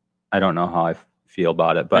I don't know how I feel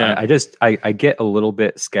about it, but I get a little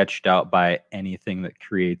bit sketched out by anything that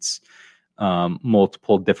creates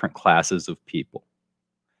multiple different classes of people.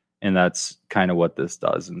 And that's kind of what this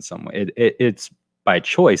does in some way. It's by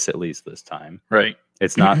choice, at least this time. Right.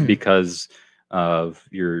 It's not because of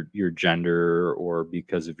your gender or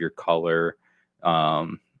because of your color. I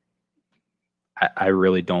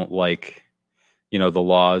really don't like, the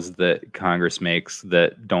laws that Congress makes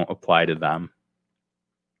that don't apply to them.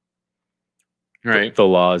 Right. The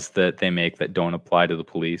laws that they make that don't apply to the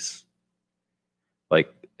police.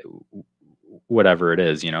 Like, whatever it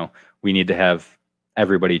is, we need to have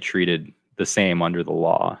everybody treated the same under the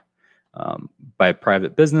law. By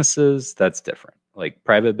private businesses, that's different. Like,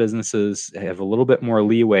 private businesses have a little bit more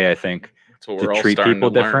leeway, I think, to treat people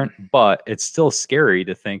different, but it's still scary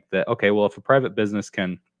to think that, okay, well, if a private business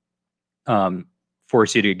can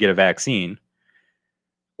force you to get a vaccine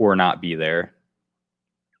or not be there,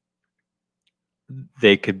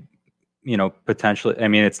 they could, potentially, I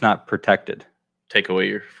mean, it's not protected. Take away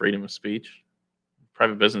your freedom of speech.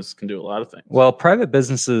 Private business can do a lot of things. Well, private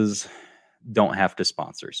businesses don't have to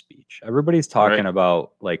sponsor speech. Everybody's talking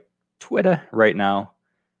about like Twitter right now,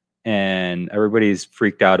 and everybody's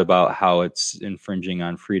freaked out about how it's infringing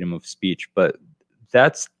on freedom of speech, but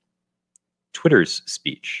that's Twitter's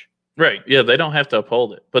speech. Right. Yeah, they don't have to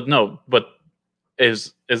uphold it. But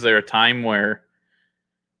is there a time where,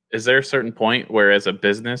 is there a certain point where as a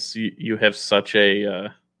business you have such a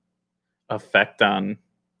effect on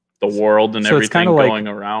the world and everything going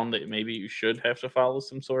around that maybe you should have to follow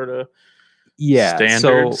some sort of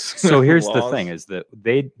standards? So here's the thing, is that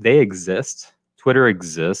they exist. Twitter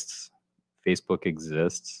exists. Facebook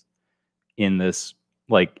exists in this,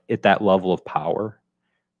 like, at that level of power,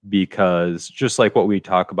 because just like what we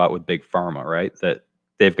talk about with Big Pharma, right? That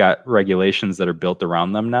they've got regulations that are built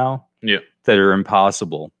around them now, that are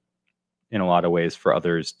impossible in a lot of ways for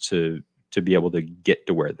others to be able to get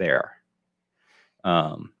to where they are.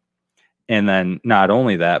 And then not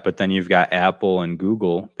only that, but then you've got Apple and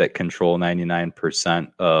Google that control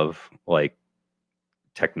 99% of like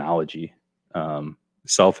technology,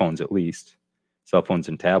 cell phones, at least cell phones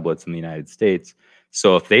and tablets in the United States.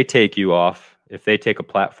 So if they take a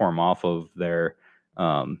platform off of their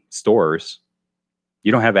stores,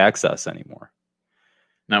 you don't have access anymore.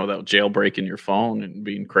 Not without jailbreaking your phone and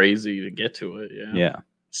being crazy to get to it. Yeah. Yeah.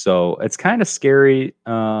 So it's kind of scary.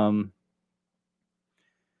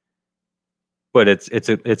 But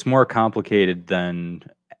it's more complicated than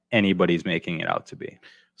anybody's making it out to be.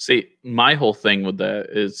 See, my whole thing with that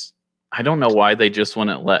is I don't know why they just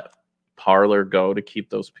wouldn't let Parler go to keep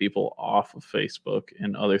those people off of Facebook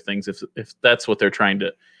and other things. If that's what they're trying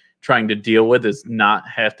to deal with, is not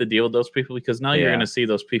have to deal with those people, because now you're going to see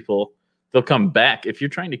those people, they'll come back if you're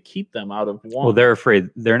trying to keep them out of one. Well,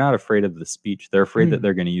 they're not afraid of the speech. They're afraid that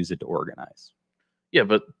they're going to use it to organize. Yeah,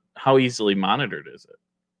 but how easily monitored is it?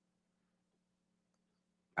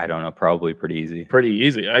 I don't know. Probably pretty easy. Pretty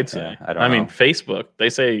easy, I'd say. Yeah, I mean, Facebook, they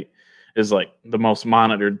say, is like the most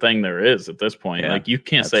monitored thing there is at this point. Yeah, like, you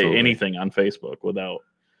can't say anything on Facebook without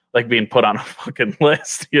like being put on a fucking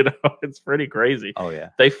list. It's pretty crazy. Oh yeah.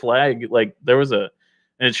 They flag, like, there was and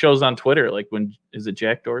it shows on Twitter, like, when is it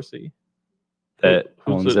Jack Dorsey that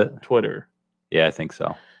owns it? Twitter. Yeah, I think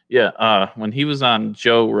so. Yeah. When he was on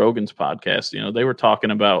Joe Rogan's podcast, they were talking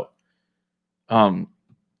about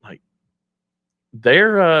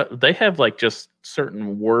they have like just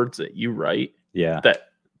certain words that you write. Yeah. That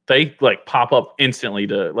they like pop up instantly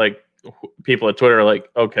to like people at Twitter are like,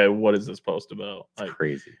 okay, what is this post about? It's like,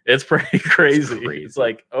 crazy. It's pretty crazy. It's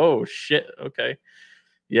like, oh shit. Okay.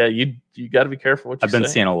 Yeah. You got to be careful what you I've been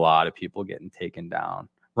seeing a lot of people getting taken down.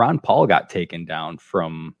 Ron Paul got taken down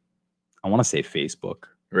from, I want to say Facebook.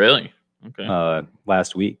 Really? Okay.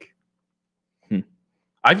 Last week.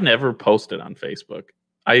 I've never posted on Facebook.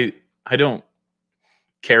 I don't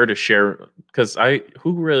care to share because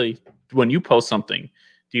when you post something,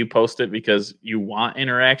 do you post it because you want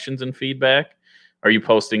interactions and feedback? Are you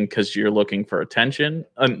posting because you're looking for attention?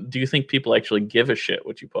 Do you think people actually give a shit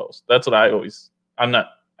what you post? That's what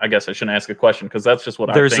I guess I shouldn't ask a question because that's just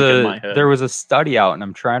what I think in my head. There was a study out, and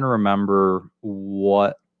I'm trying to remember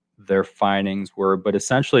what their findings were, but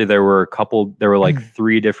essentially there were like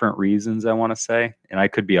 3 different reasons, I want to say, and I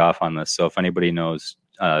could be off on this. So if anybody knows,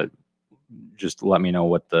 just let me know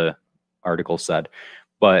what the article said.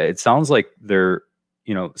 But it sounds like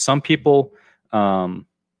some people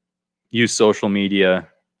use social media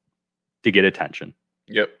to get attention.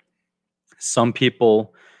 Yep. Some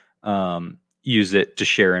people use it to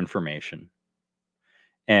share information.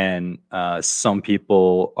 And some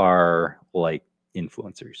people are like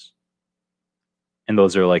influencers. And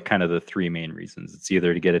those are like kind of the 3 main reasons. It's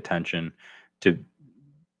either to get attention, to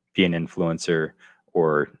be an influencer,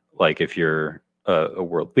 or like if you're a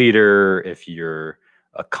world leader, if you're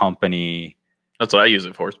a company. That's what I use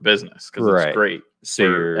it for, is business, because it's great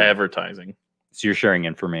for advertising. So you're sharing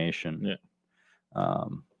information. Yeah.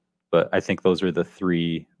 But I think those are the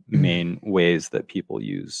 3 main ways that people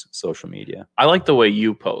use social media. I like the way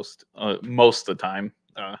you post most of the time.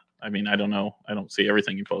 I mean, I don't know. I don't see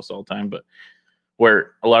everything you post all the time, but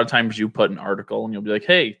where a lot of times you put an article and you'll be like,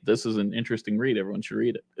 hey, this is an interesting read. Everyone should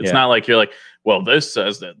read it. It's not like you're like, well, this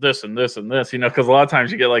says that this and this and this, because a lot of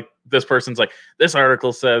times you get like, this person's like, this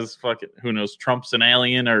article says, fuck it, who knows, Trump's an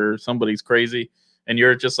alien or somebody's crazy. And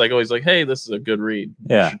you're just like, always like, hey, this is a good read.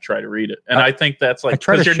 Yeah. You should try to read it. And I think that's like,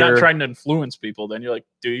 because you're not trying to influence people. Then you're like,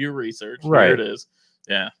 do your research. Right. Here it is.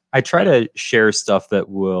 Yeah. I try to share stuff that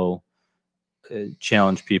will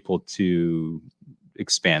challenge people to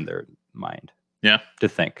expand their mind. Yeah. To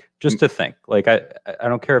think. Just to think. Like, I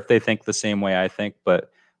don't care if they think the same way I think,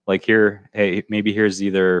 but like maybe here's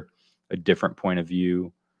either a different point of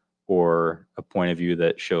view or a point of view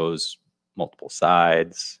that shows multiple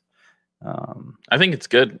sides. I think it's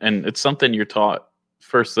good, and it's something you're taught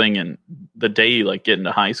first thing in the day you like get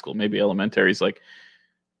into high school, maybe elementary, is like,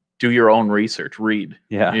 do your own research, read.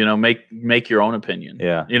 Yeah. Make your own opinion.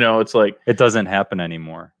 Yeah. It's like, it doesn't happen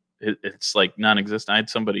anymore. It's like non-existent. I had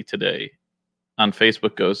somebody today on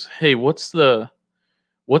Facebook goes, hey, what's the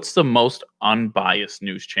most unbiased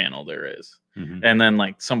news channel there is? Mm-hmm. And then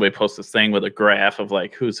like somebody posts this thing with a graph of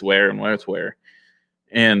like who's where and where it's where.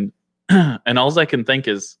 And all I can think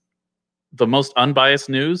is, the most unbiased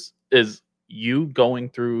news is you going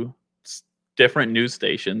through different news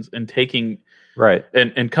stations and taking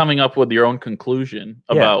and coming up with your own conclusion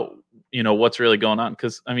about what's really going on.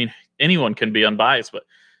 Because I mean, anyone can be unbiased, but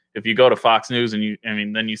if you go to Fox News and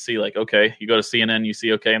then you see like, okay, you go to CNN, you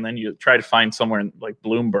see okay, and then you try to find somewhere in like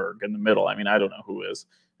Bloomberg in the middle. I mean, I don't know who is,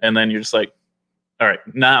 and then you're just like, all right,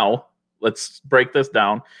 now let's break this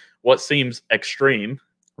down. What seems extreme,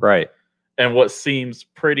 right? And what seems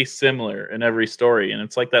pretty similar in every story. And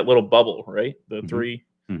it's like that little bubble, right? The mm-hmm. 3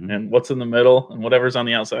 mm-hmm. and what's in the middle and whatever's on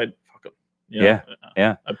the outside. Fuck them.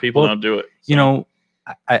 Yeah. People don't do it. So.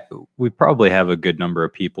 We probably have a good number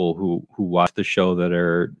of people who watch the show that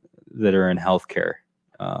are in healthcare.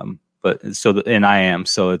 And I am,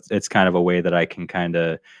 so it's kind of a way that I can kind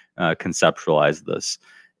of conceptualize this.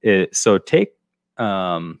 So take,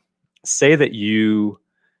 say that you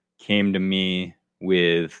came to me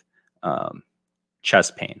with,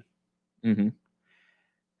 chest pain. Mm-hmm.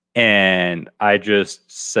 And I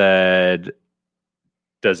just said,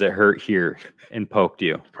 does it hurt here? And poked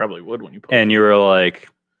you. Probably would when you poked. And you were like,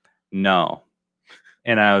 no.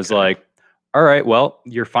 And I was like, all right, well,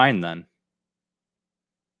 you're fine then.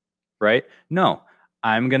 Right? No,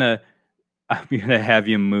 I'm gonna have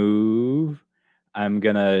you move. I'm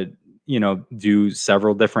gonna, do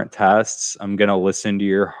several different tests. I'm gonna listen to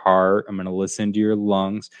your heart. I'm gonna listen to your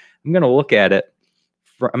lungs. I'm going to look at it.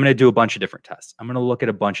 I'm going to do a bunch of different tests. I'm going to look at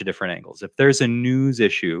a bunch of different angles. If there's a news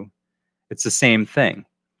issue, it's the same thing.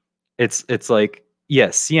 It's like,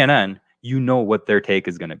 yes, CNN, what their take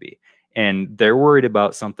is going to be. And they're worried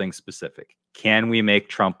about something specific. Can we make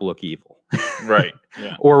Trump look evil? Right.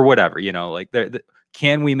 Yeah. Or whatever,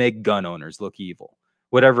 can we make gun owners look evil?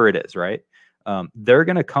 Whatever it is, right? They're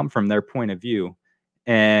going to come from their point of view.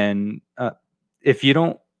 And if you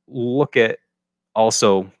don't look at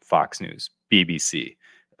also Fox News, BBC,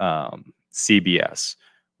 CBS,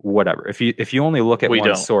 whatever. If you only look at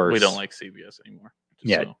one source, we don't like CBS anymore.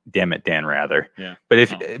 Yeah, so. Damn it, Dan Rather. Yeah, but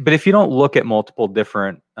if you don't look at multiple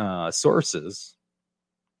different sources,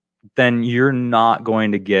 then you're not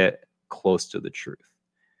going to get close to the truth.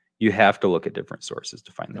 You have to look at different sources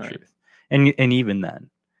to find the truth, and even then,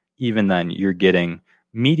 you're getting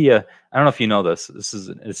media. I don't know if you know this. This is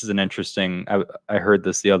an interesting. I heard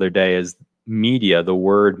this the other day. Is media, the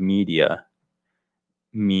word media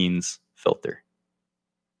means filter.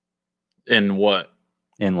 In what?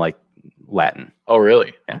 In like Latin. Oh,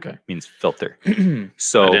 really? Yeah, okay. Means filter.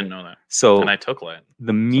 So I didn't know that. So and I took Latin.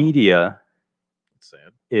 The media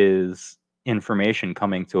sad. Is information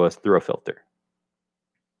coming to us through a filter.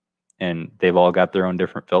 And they've all got their own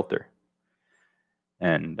different filter.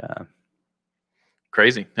 And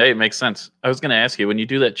crazy. Hey, it makes sense. I was going to ask you, when you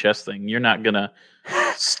do that chest thing, you're not going to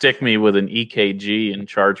stick me with an EKG and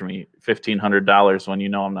charge me $1,500 when you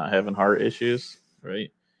know I'm not having heart issues,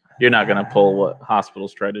 right? You're not going to pull what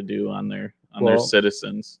hospitals try to do on their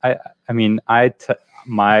citizens.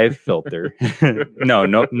 My filter.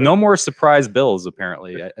 no more surprise bills.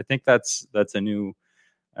 Apparently, I think that's a new.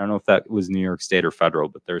 I don't know if that was New York State or federal,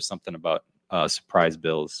 but there's something about surprise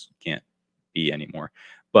bills can't be anymore.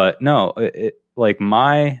 But no, like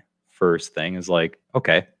my first thing is like,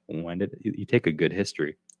 okay, when did you take a good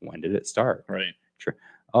history? When did it start? Right. Sure.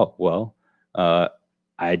 Oh well,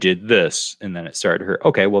 I did this, and then it started to hurt.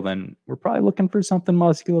 Okay, well then we're probably looking for something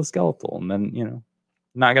musculoskeletal, and then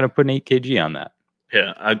not gonna put an EKG on that.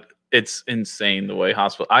 Yeah, it's insane the way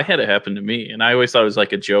hospital. I had it happen to me, and I always thought it was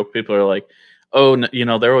like a joke. People are like, "Oh,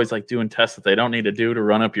 they're always like doing tests that they don't need to do to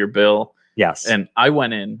run up your bill." Yes. And I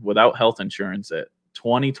went in without health insurance at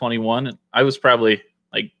 2021, and I was probably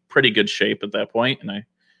like pretty good shape at that point.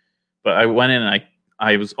 But I went in and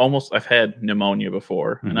I've had pneumonia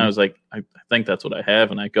before, mm-hmm. and I was like, I think that's what I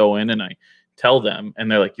have. And I go in and I tell them, and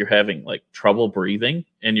they're like, you're having like trouble breathing,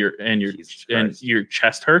 and your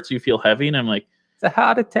chest hurts. You feel heavy, and I'm like, it's a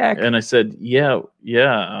heart attack. And I said, I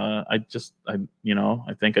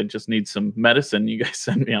think I just need some medicine. You guys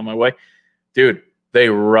send me on my way, dude. They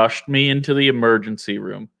rushed me into the emergency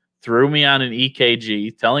room, threw me on an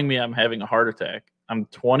EKG, telling me I'm having a heart attack. I'm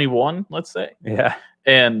 21, let's say. Yeah.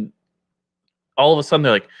 And all of a sudden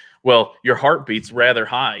they're like, well, your heartbeat's rather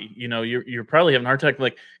high. You're probably having a heart attack. I'm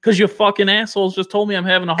like, because you fucking assholes just told me I'm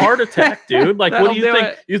having a heart attack, dude. Like, what do you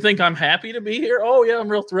think? You think I'm happy to be here? Oh, yeah, I'm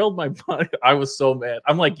real thrilled. I was so mad.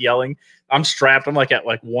 I'm like yelling. I'm strapped. I'm like at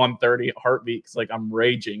like 130 heartbeat. It's like I'm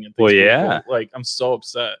raging. At well, yeah. People. Like, I'm so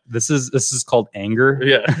upset. This is called anger.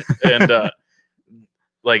 Yeah. And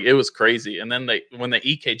like, it was crazy. And then when they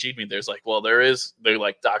EKG'd me, they're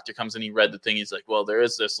like, doctor comes in, he read the thing. He's like, well, there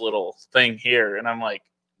is this little thing here. And I'm like,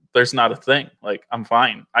 there's not a thing. Like, I'm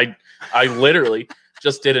fine. I literally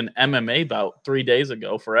just did an MMA bout 3 days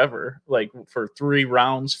ago forever, like for 3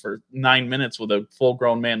 rounds for 9 minutes with a full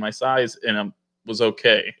grown man my size. And I was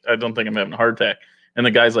okay. I don't think I'm having a heart attack. And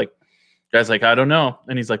the guy's like, I don't know.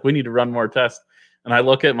 And he's like, we need to run more tests. And I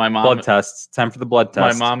look at my mom. Blood tests. Time for the blood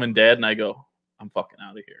test. My mom and dad. And I go, I'm fucking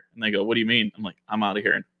out of here. And they go, what do you mean? I'm like, I'm out of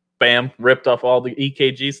here. And bam, ripped off all the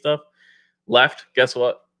EKG stuff, left. Guess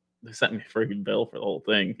what? They sent me a freaking bill for the whole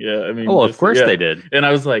thing. Yeah, I mean, of course they did. And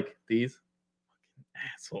I was like, these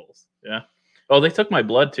assholes. Yeah. Oh, they took my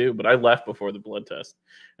blood too, but I left before the blood test.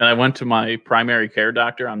 And I went to my primary care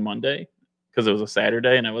doctor on Monday because it was a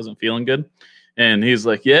Saturday and I wasn't feeling good. And he's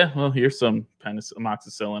like, yeah, well, here's some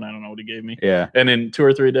amoxicillin. I don't know what he gave me. Yeah. And in 2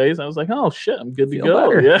 or 3 days, I was like, oh, shit, I'm good to go.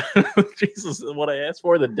 Better. Yeah. Jesus, what I asked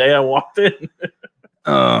for the day I walked in.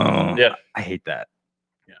 Oh, yeah. I hate that.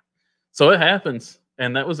 Yeah. So it happens.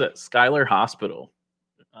 And that was at Schuyler Hospital.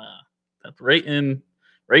 That's right in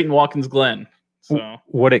Watkins Glen. So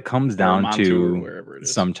what it comes down to wherever it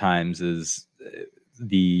is. Sometimes is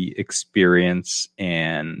the experience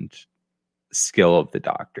and skill of the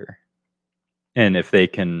doctor. And if they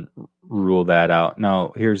can rule that out.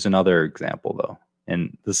 Now, here's another example, though.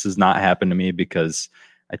 And this has not happened to me because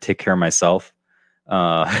I take care of myself,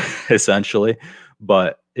 essentially.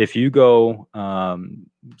 But if you go, I'm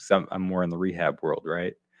more in the rehab world,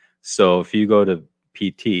 right? So if you go to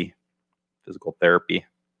PT, physical therapy,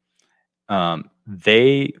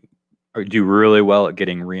 they do really well at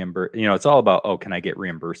getting reimbursed. It's all about, can I get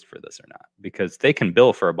reimbursed for this or not? Because they can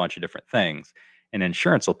bill for a bunch of different things. And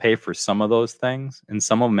insurance will pay for some of those things, and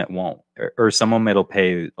some of them it won't, or some of them it'll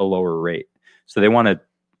pay a lower rate. So they want to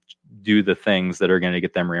do the things that are going to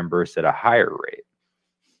get them reimbursed at a higher rate.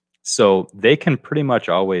 So they can pretty much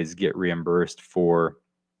always get reimbursed for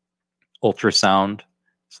ultrasound,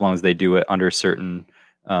 as long as they do it under certain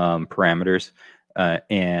parameters.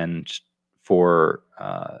 And for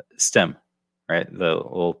stim, right? The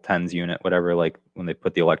little TENS unit, whatever, like when they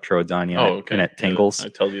put the electrodes on you and it tingles. Yeah, I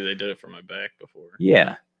told you they did it for my back before.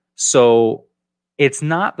 Yeah. So it's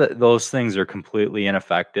not that those things are completely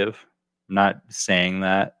ineffective. I'm not saying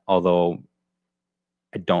that, although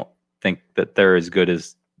I don't think that they're as good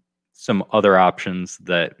as some other options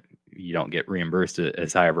that you don't get reimbursed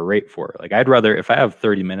as high of a rate for. Like, I'd rather, if I have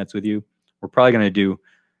 30 minutes with you, we're probably going to do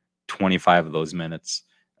 25 of those minutes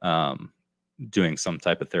doing some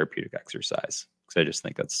type of therapeutic exercise, because I just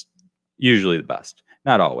think that's usually the best.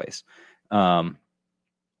 Not always. But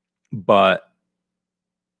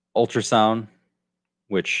ultrasound,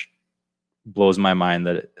 which blows my mind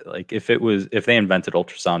that if they invented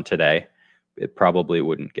ultrasound today, it probably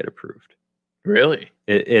wouldn't get approved. Really?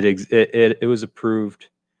 It was approved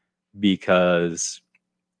because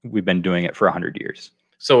we've been doing it for 100 years.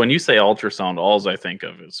 So when you say ultrasound, all I think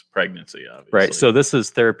of is pregnancy, obviously. Right. So this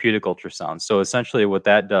is therapeutic ultrasound. So essentially what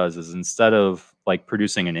that does is, instead of like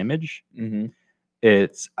producing an image,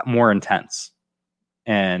 it's more intense.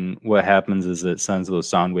 And what happens is it sends those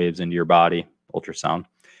sound waves into your body, ultrasound,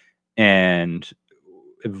 and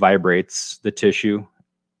it vibrates the tissue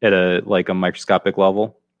at a microscopic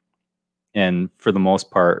level. And for the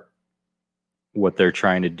most part, what they're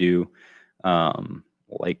trying to do,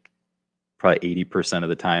 probably 80% of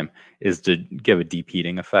the time, is to give a deep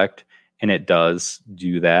heating effect. And it does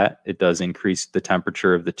do that. It does increase the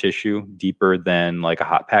temperature of the tissue deeper than like a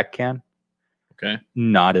hot pack can. Okay.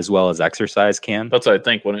 Not as well as exercise can. That's what I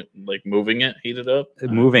think. When it moving it, heat it up.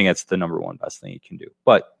 Moving it's the number one best thing you can do.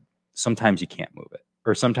 But sometimes you can't move it,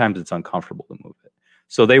 or sometimes it's uncomfortable to move it.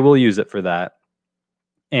 So they will use it for that.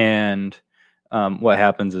 And what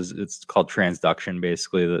happens is, it's called transduction.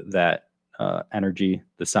 Basically, that energy,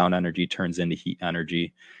 the sound energy, turns into heat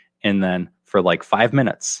energy. And then for like 5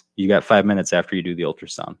 minutes, you got 5 minutes after you do the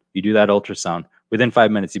ultrasound. You do that ultrasound. Within 5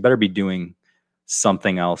 minutes, you better be doing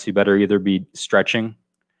something else. You better either be stretching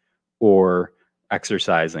or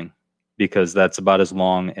exercising, because that's about as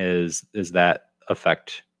long as that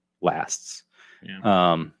effect lasts.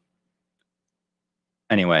 Yeah.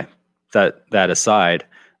 Anyway, that aside,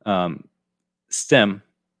 stim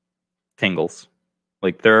tingles.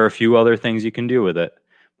 Like, there are a few other things you can do with it,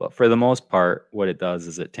 but for the most part, what it does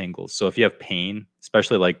is it tingles. So if you have pain,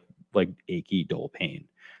 especially like achy, dull pain,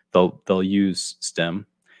 they'll use stim,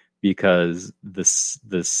 because the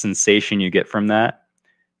sensation you get from that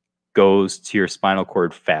goes to your spinal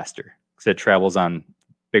cord faster, because it travels on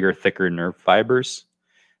bigger, thicker nerve fibers.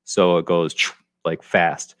 So it goes like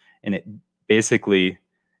fast, and it basically,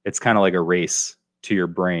 it's kind of like a race to your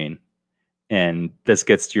brain, and this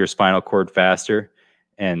gets to your spinal cord faster.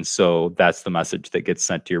 And so that's the message that gets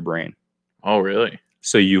sent to your brain. Oh, really?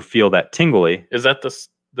 So you feel that tingly. Is that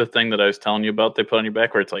the thing that I was telling you about? They put on your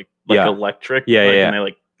back where it's like electric. Yeah, yeah. And they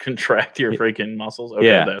like contract your freaking muscles. Okay,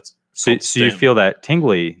 yeah. That's so you feel that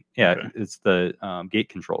tingly. Yeah, okay. It's the gate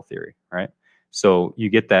control theory, right? So you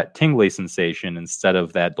get that tingly sensation instead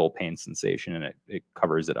of that dull pain sensation, and it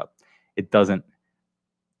covers it up. It doesn't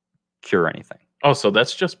cure anything. Oh, so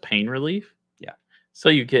that's just pain relief? Yeah. So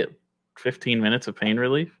you get 15 minutes of pain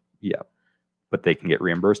relief? Yeah. But they can get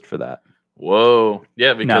reimbursed for that. Whoa.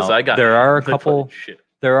 Yeah, because now, there are a couple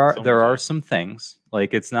there are some things,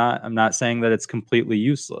 like, I'm not saying that it's completely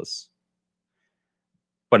useless,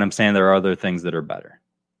 but I'm saying there are other things that are better.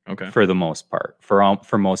 Okay. For the most part,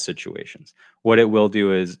 for most situations. What it will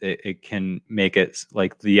do is it can make it,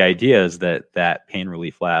 like, the idea is that pain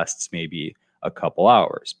relief lasts maybe a couple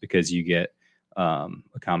hours, because you get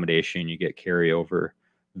accommodation, you get carryover,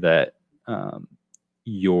 that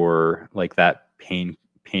your, like, that pain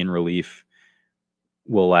relief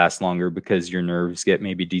will last longer because your nerves get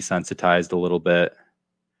maybe desensitized a little bit.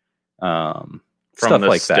 From stuff the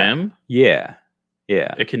like stim? That.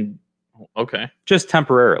 Yeah. It can. Okay. Just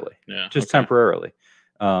temporarily. Yeah. Temporarily.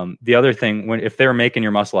 The other thing, if they're making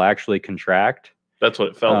your muscle actually contract, that's what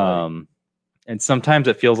it felt like. And sometimes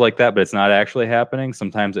it feels like that, but it's not actually happening.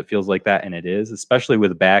 Sometimes it feels like that, and it is, especially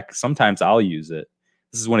with back. Sometimes I'll use it.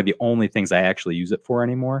 This is one of the only things I actually use it for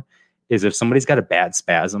anymore, is if somebody's got a bad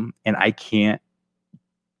spasm and I can't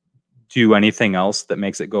do anything else that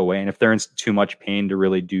makes it go away. And if they're in too much pain to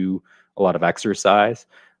really do a lot of exercise,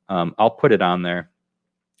 I'll put it on there,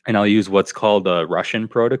 and I'll use what's called a Russian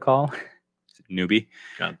protocol. Newbie.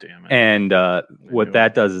 God damn it. And what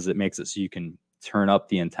that does is it makes it so you can turn up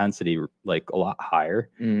the intensity like a lot higher.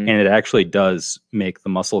 Mm-hmm. And it actually does make the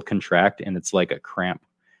muscle contract, and it's like a cramp.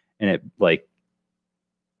 And it like,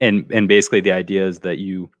 and basically the idea is that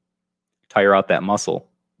you tire out that muscle,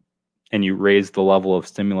 and you raise the level of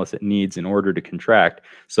stimulus it needs in order to contract,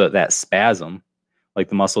 so that spasm, like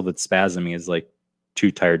the muscle that's spasming, is like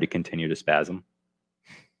too tired to continue to spasm.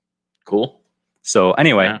 Cool. So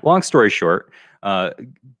anyway, long story short,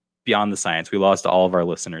 beyond the science, we lost all of our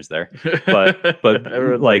listeners there. But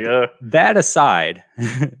like that aside,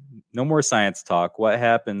 no more science talk. What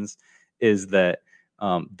happens is that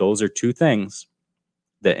those are two things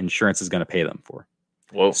that insurance is going to pay them for.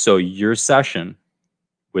 Whoa. So your session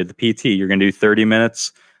with the PT, you're going to do 30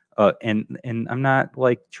 minutes. And I'm not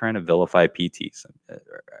like trying to vilify PTs.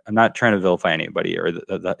 I'm not trying to vilify anybody, or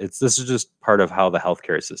this is just part of how the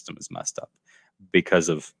healthcare system is messed up because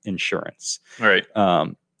of insurance. All right.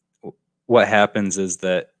 What happens is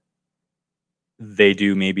that they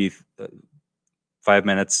do maybe 5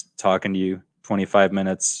 minutes talking to you, 25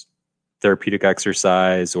 minutes therapeutic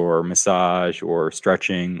exercise or massage or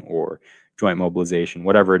stretching or joint mobilization,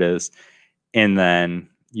 whatever it is. And then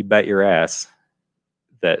you bet your ass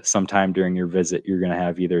that sometime during your visit, you're going to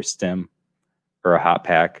have either stim or a hot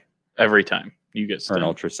pack. Every time you get stim. Or an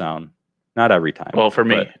ultrasound. Not every time. Well, for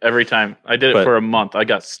me, every time. I did it for a month. I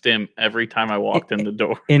got stim every time I walked in the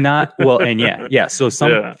door. So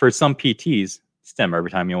for some PTs, stim every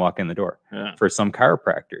time you walk in the door. Yeah. For some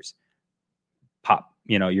chiropractors, pop,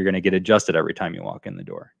 you're going to get adjusted every time you walk in the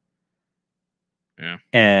door. Yeah.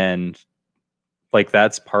 And like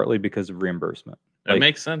that's partly because of reimbursement. That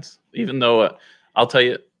makes sense. Even though I'll tell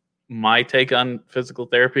you my take on physical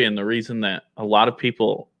therapy, and the reason that a lot of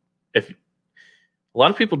people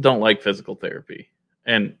don't like physical therapy,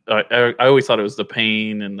 and I always thought it was the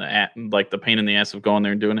pain and the pain in the ass of going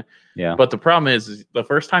there and doing it. Yeah. But the problem is the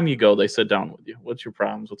first time you go, they sit down with you. What's your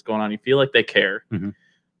problems? What's going on? You feel like they care. Mm-hmm.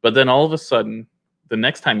 But then all of a sudden, the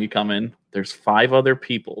next time you come in, there's 5 other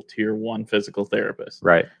people to your one physical therapist.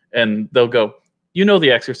 Right. And they'll go,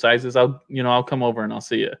 the exercises. I'll come over and I'll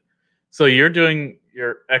see you. So you're doing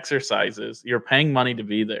your exercises, you're paying money to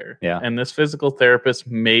be there. Yeah. And this physical therapist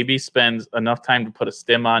maybe spends enough time to put a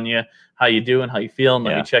stim on you, how you doing, how you feeling,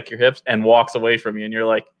 let me check your hips, and walks away from you. And you're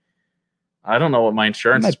like, I don't know what my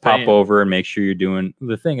insurance is paying. Pop over and make sure you're doing.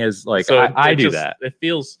 The thing is, like, so I do that. It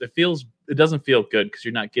doesn't feel good because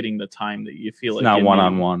you're not getting the time that you feel it's like not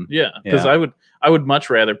one-on-one. Yeah. Because I would much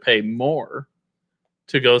rather pay more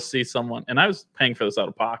to go see someone. And I was paying for this out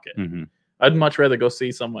of pocket. Mm-hmm. I'd much rather go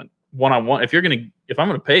see someone one-on-one. If I'm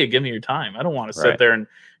gonna pay, give me your time. I don't want to sit there and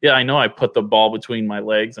I know I put the ball between my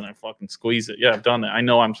legs and I fucking squeeze it. Yeah, I've done that. I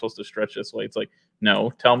know I'm supposed to stretch this way. It's like,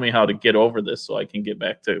 no, tell me how to get over this so I can get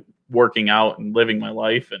back to working out and living my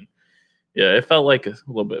life. And it felt like a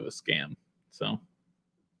little bit of a scam. So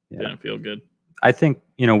it didn't feel good. I think,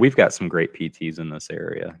 we've got some great PTs in this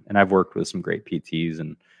area, and I've worked with some great PTs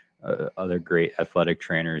and other great athletic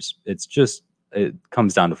trainers. It's just, it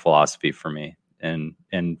comes down to philosophy for me. And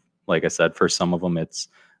like I said, for some of them, it's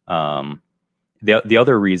the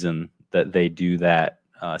other reason that they do that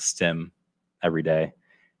stim every day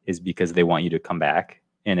is because they want you to come back.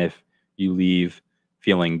 And if you leave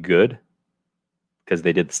feeling good because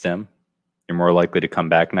they did the stim, you're more likely to come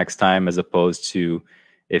back next time, as opposed to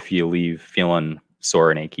if you leave feeling sore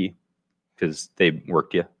and achy because they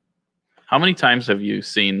worked you. How many times have you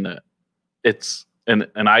seen that it's and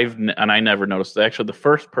I never noticed it. Actually, the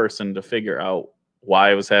first person to figure out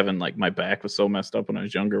why I was having like my back was so messed up when I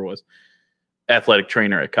was younger was athletic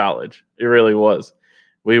trainer at college. It really was.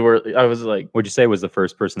 I was like, would you say was the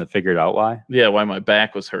first person that figured out why? Yeah, why my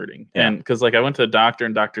back was hurting. Yeah. And because like I went to the doctor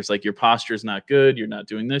and doctor's like, your posture's not good. You're not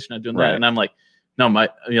doing this. You're not doing that. And I'm like, no,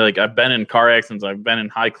 I've been in car accidents. I've been in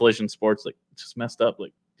high collision sports. Like, it's just messed up.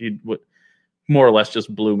 Like, dude, what more or less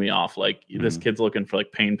just blew me off. Like, this kid's looking for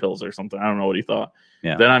like pain pills or something. I don't know what he thought.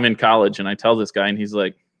 Yeah. Then I'm in college and I tell this guy and he's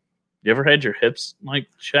like, you ever had your hips like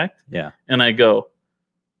checked? Yeah. And I go,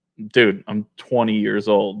 dude, I'm 20 years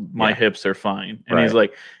old. My hips are fine. And he's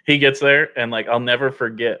like, he gets there and like, I'll never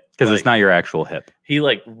forget. Because it's not your actual hip. He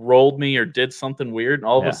like rolled me or did something weird. And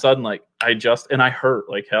all of a sudden, like I hurt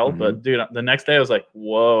like hell. But dude, the next day I was like,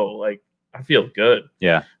 whoa, like I feel good.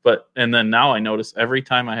 Yeah. And then now I notice every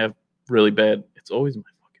time I have really bad, it's always my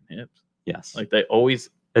fucking hips. Yes. Like they always.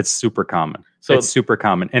 It's super common. So it's super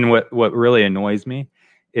common. And what really annoys me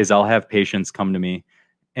is I'll have patients come to me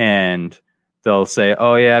and they'll say,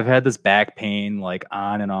 oh yeah, I've had this back pain like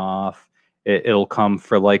on and off. It'll come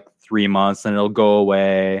for like 3 months and it'll go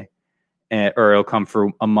away, or it'll come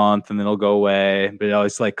for a month and then it'll go away. But it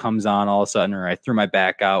always like comes on all of a sudden, or I threw my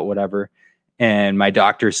back out, whatever. And my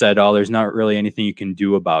doctor said, oh, there's not really anything you can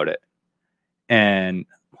do about it. And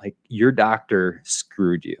like, your doctor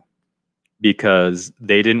screwed you because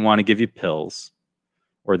they didn't want to give you pills,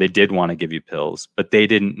 or they did want to give you pills, but they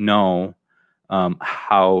didn't know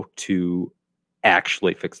how to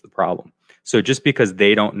actually fix the problem. So just because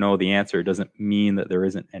they don't know the answer doesn't mean that there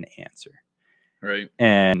isn't an answer. Right.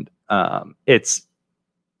 And I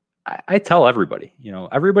tell everybody,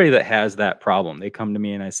 everybody that has that problem, they come to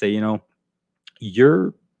me and I say,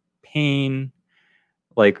 your pain,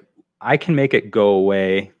 like I can make it go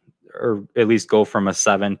away, or at least go from a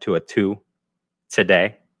 7 to a 2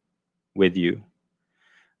 today with you.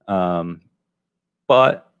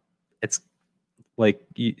 But it's like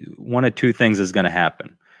one of two things is going to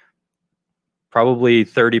happen. Probably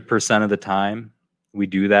 30% of the time we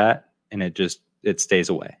do that and it stays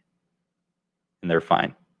away and they're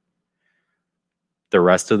fine. The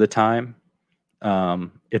rest of the time,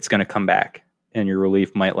 it's going to come back and your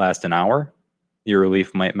relief might last an hour. Your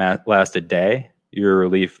relief might last a day. Your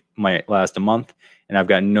relief might last a month. And I've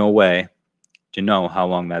got no way to know how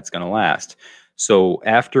long that's going to last. So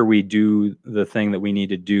after we do the thing that we need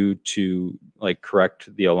to do to like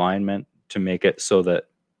correct the alignment to make it so that,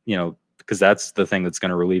 because that's the thing that's going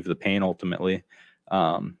to relieve the pain ultimately. It's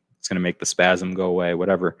going to make the spasm go away,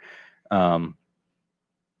 whatever. Now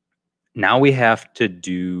we have to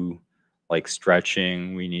do like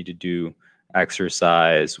stretching. We need to do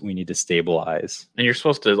exercise. We need to stabilize. And you're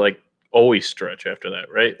supposed to like always stretch after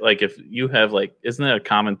that, right? Like if you have like, isn't that a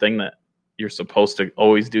common thing that you're supposed to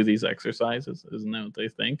always do these exercises? Isn't that what they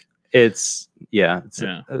think?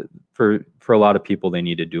 For a lot of people, they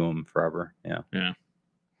need to do them forever. Yeah. And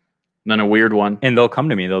then a weird one. And they'll come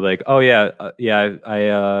to me. They'll be like, oh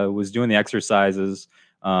I was doing the exercises,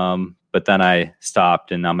 but then I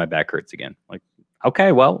stopped and now my back hurts again. Like,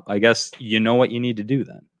 okay, well, I guess you know what you need to do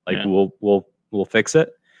then. Like we'll fix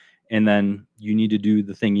it. And then you need to do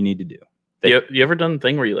the thing you need to do. You ever done the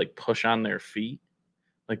thing where you like push on their feet?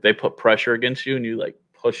 Like they put pressure against you and you like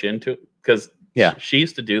push into it? Because she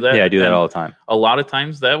used to do that. Yeah, I do that all the time. A lot of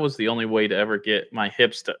times that was the only way to ever get my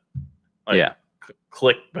hips to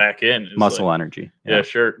click back in. Muscle energy. Yeah,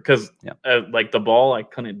 sure. Because like the ball, I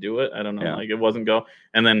couldn't do it. I don't know. Like it wasn't go.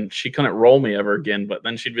 And then she couldn't roll me ever again. But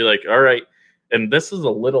then she'd be like, all right. And this is a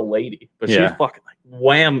little lady, but she's fucking like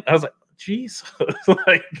wham. I was like, Jesus.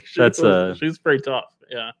 Like she's pretty tough.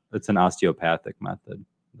 Yeah. It's an osteopathic method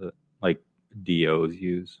that like DOs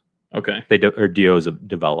use. Okay. DOs have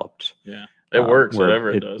developed. Yeah. It works,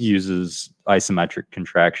 whatever it does. It uses isometric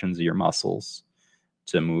contractions of your muscles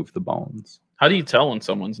to move the bones. How do you tell when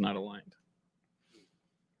someone's not aligned?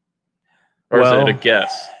 Or is it a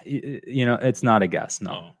guess? It's not a guess.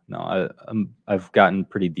 No. I've gotten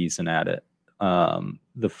pretty decent at it.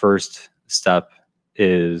 The first step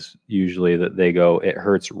is usually that they go, it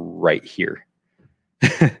hurts right here.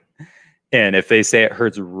 And if they say it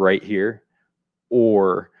hurts right here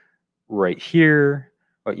or right here,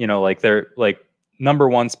 or, like they're like number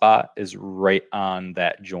one spot is right on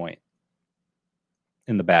that joint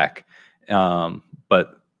in the back.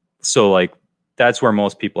 But so like, that's where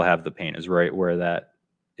most people have the pain, is right where that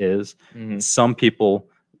is. Mm-hmm. Some people,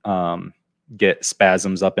 get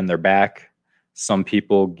spasms up in their back. Some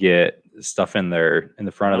people get stuff in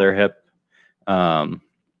the front of their hip.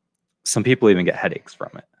 Some people even get headaches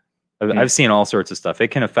from it. I've seen all sorts of stuff. It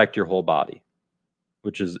can affect your whole body,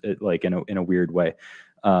 which is like in a weird way.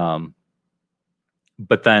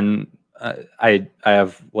 But then I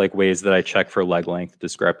have like ways that I check for leg length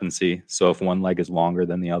discrepancy. So if one leg is longer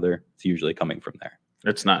than the other, it's usually coming from there.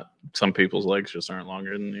 It's not, some people's legs just aren't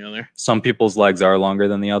longer than the other. Some people's legs are longer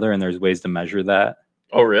than the other, and there's ways to measure that.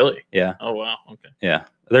 Oh, really? Yeah. Oh, wow. Okay. Yeah.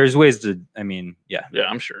 There's ways to, Yeah,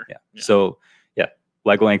 I'm sure. Yeah. So,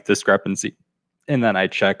 leg length discrepancy. And then I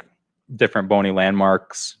check different bony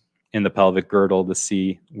landmarks in the pelvic girdle to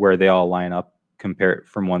see where they all line up, compare it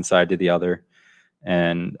from one side to the other.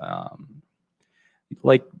 And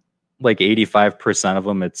like 85% of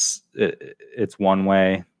them, it's one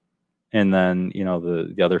way. And then,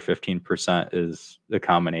 the other 15% is a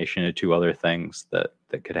combination of two other things that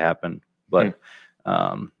could happen. But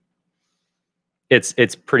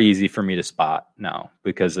it's pretty easy for me to spot now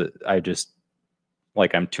because I'm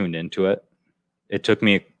tuned into it. It took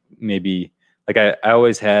me maybe I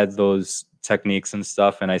always had those techniques and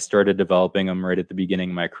stuff, and I started developing them right at the beginning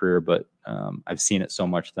of my career, but I've seen it so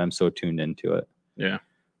much that I'm so tuned into it. Yeah.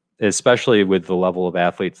 Especially with the level of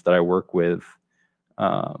athletes that I work with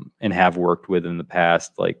and have worked with in the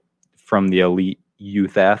past, like from the elite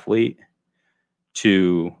youth athlete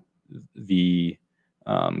to the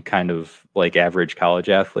kind of like average college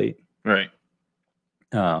athlete. Right.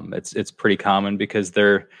 It's pretty common because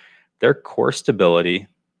their core stability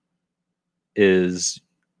is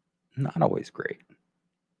not always great.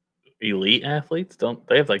 Elite athletes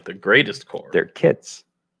they have like the greatest core. They're kids.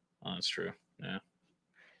 Oh, that's true. Yeah.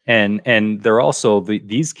 And they're also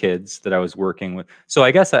these kids that I was working with. So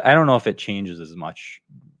I guess I don't know if it changes as much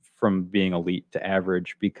from being elite to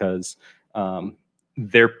average, because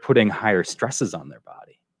they're putting higher stresses on their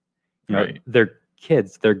body. You know, they're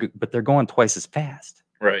kids, but they're going twice as fast.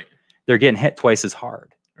 Right. They're getting hit twice as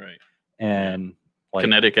hard. Right. And like,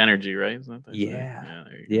 kinetic energy, right? Isn't that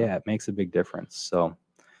yeah, it makes a big difference. So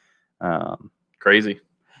crazy.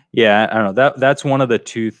 Yeah, I don't know. That's one of the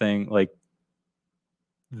two things, like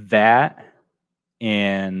that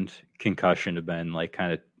and concussion have been like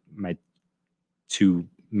kind of my two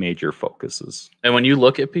major focuses. And when you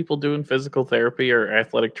look at people doing physical therapy or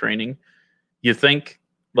athletic training, you think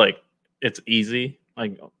like it's easy.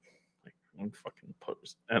 Like one fucking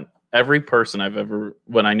post. And every person I've ever,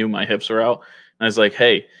 when I knew my hips were out, and I was like,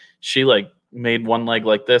 hey, she like made one leg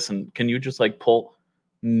like this, and can you just like pull?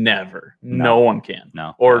 Never. No one can.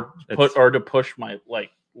 No. Or to push my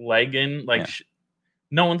like leg in, like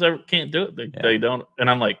no one's ever can't do it. They don't. And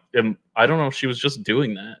I'm like, I don't know if she was just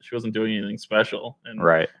doing that. She wasn't doing anything special.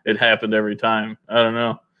 And it happened every time. I don't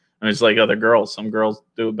know. And it's like other girls. Some girls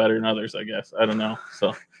do it better than others, I guess. I don't know.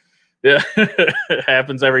 So yeah, it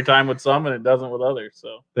happens every time with some, and it doesn't with others.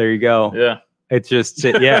 So there you go. Yeah. It's just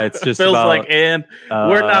it's just feels about, like, and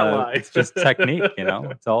we're not lying. It's just technique, you know.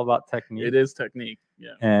 It's all about technique. It is technique,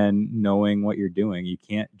 yeah. And knowing what you're doing. You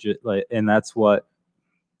can't just like, and that's what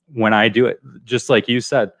when I do it, just like you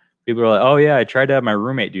said, people are like, "Oh yeah, I tried to have my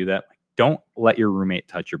roommate do that." Like, don't let your roommate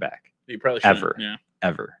touch your back. You probably shouldn't.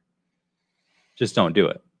 Ever. Just don't do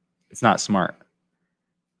it. It's not smart.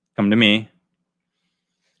 Come to me.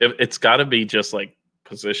 It's got to be just like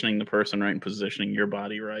positioning the person right and positioning your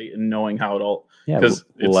body right and knowing how it all, because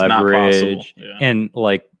it's leverage, not possible. And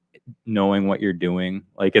like knowing what you're doing.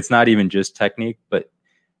 Like it's not even just technique, but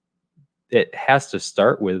it has to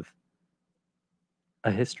start with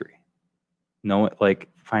a history. Like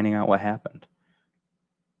finding out what happened.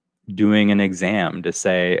 Doing an exam to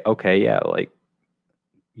say, okay, yeah, like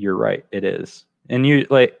you're right, it is. And you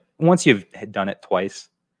like once you've done it twice,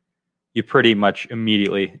 you pretty much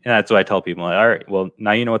immediately, and that's what I tell people, like, all right, well,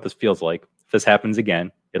 now you know what this feels like. If this happens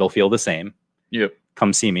again, it'll feel the same. Yep.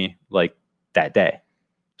 Come see me like that day.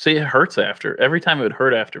 See, it hurts after. Every time it would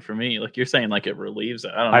hurt after for me. Like you're saying, like it relieves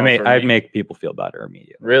it. I don't know. I make people feel better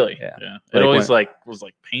immediately. Really? Yeah. It like always was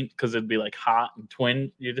like pain because it'd be like hot and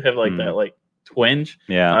twinge. You'd have like that like twinge.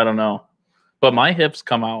 Yeah. I don't know. But my hips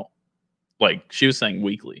come out like she was saying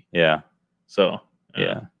weekly. Yeah. So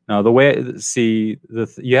yeah. No, the way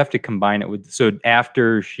you have to combine it with, so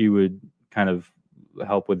after she would kind of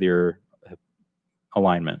help with your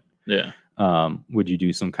alignment. Yeah. Would you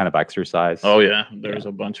do some kind of exercise? Oh yeah. There's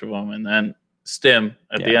a bunch of them. And then stim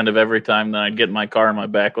at the end of every time that I'd get in my car and my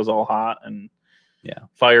back was all hot and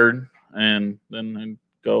fired, and then I'd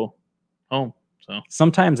go home. So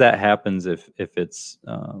sometimes that happens if it's,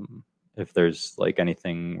 if there's like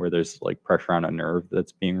anything where there's like pressure on a nerve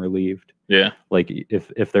that's being relieved. Yeah. Like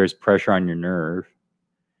if there's pressure on your nerve,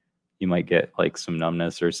 you might get like some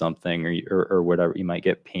numbness or something, or whatever. You might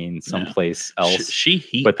get pain someplace else. She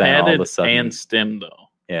heat padded and stemmed though.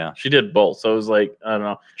 Yeah. She did both. So it was like, I don't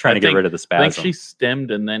know. Trying to get rid of the spasm. I think she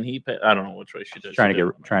stemmed and then I don't know which way she did. Trying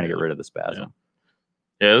to get rid of the spasm.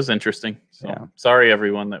 Yeah, it was interesting. So sorry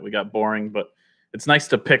everyone that we got boring, but it's nice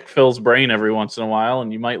to pick Phil's brain every once in a while,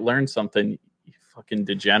 and you might learn something. You fucking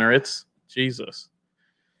degenerates. Jesus.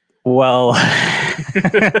 Well,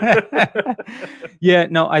 yeah,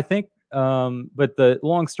 no, I think, but the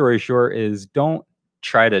long story short is don't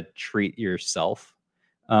try to treat yourself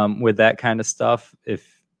with that kind of stuff.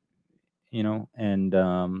 If, you know, and,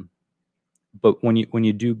 but when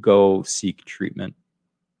you do go seek treatment,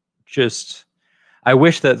 I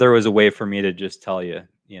wish that there was a way for me to just tell you,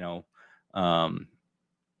 you know,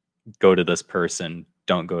 go to this person,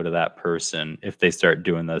 don't go to that person. If they start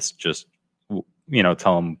doing this, just, you know,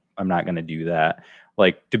 tell them I'm not going to do that.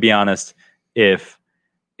 Like, to be honest, if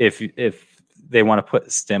they want to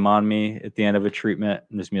put stim on me at the end of a treatment,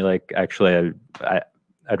 and just be like, actually,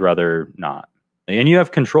 I'd rather not. And you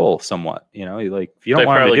have control somewhat, you know, like if you don't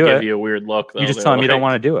want to do it, give you a weird look. Though. You just tell them you don't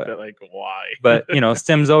want to do it. Like, why? But you know,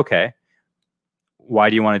 stim's okay. Why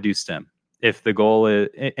do you want to do stim? If the goal is,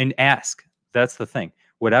 and ask, that's the thing.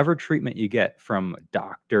 Whatever treatment you get from a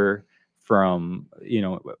doctor, from, you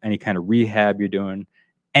know, any kind of rehab you're doing,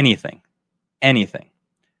 anything,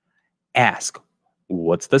 ask,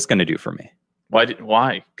 what's this going to do for me?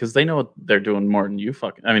 Why? Because they know they're doing more than you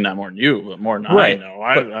fucking. I mean, not more than you, but more than I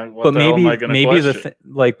know. But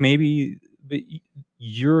maybe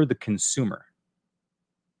you're the consumer.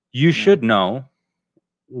 You should know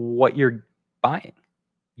what you're buying.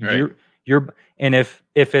 Right. And if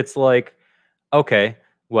it's like, okay,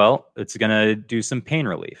 Well, it's going to do some pain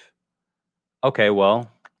relief. Okay, well,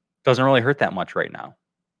 doesn't really hurt that much right now.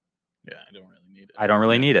 Yeah, I don't really need it. I don't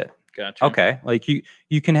really need it. Gotcha. Okay, like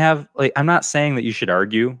you can have, like, I'm not saying that you should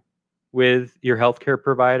argue with your healthcare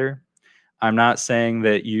provider. I'm not saying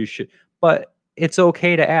that you should, but it's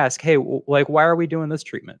okay to ask, hey, like, why are we doing this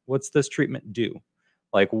treatment? What's this treatment do?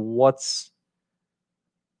 Like,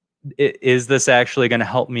 is this actually going to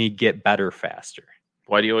help me get better faster?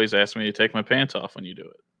 Why do you always ask me to take my pants off when you do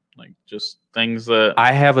it? Like, just things that...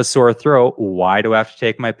 I have a sore throat. Why do I have to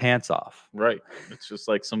take my pants off? Right. It's just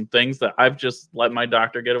like some things that I've just let my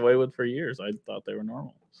doctor get away with for years. I thought they were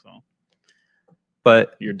normal. So,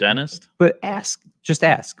 but your dentist? But just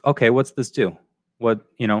ask. Okay, what's this do? What,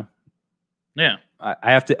 Yeah.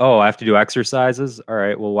 I have to do exercises. All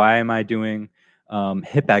right. Well, why am I doing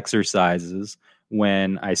hip exercises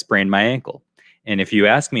when I sprained my ankle? And if you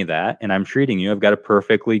ask me that and I'm treating you, I've got a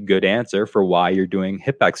perfectly good answer for why you're doing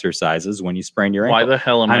hip exercises when you sprain your ankle. Why the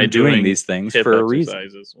hell am I doing these things for a reason?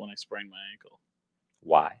 When I sprain my ankle?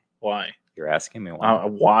 Why? Why? You're asking me why.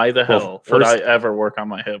 Why the hell would I ever work on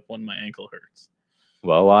my hip when my ankle hurts?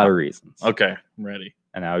 Well, a lot of reasons. Okay, I'm ready.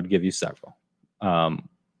 And I would give you several.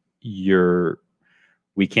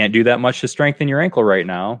 We can't do that much to strengthen your ankle right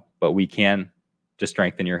now, but we can to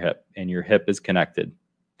strengthen your hip, and your hip is connected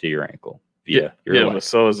to your ankle via your leg. But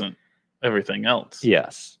so isn't everything else.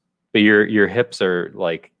 Yes, but your hips are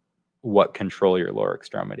like what control your lower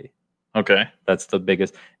extremity. Okay, that's the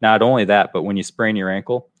biggest. Not only that, but when you sprain your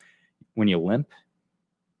ankle, when you limp,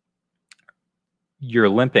 your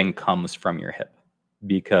limping comes from your hip,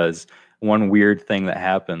 because one weird thing that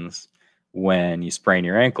happens when you sprain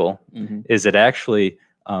your ankle is it actually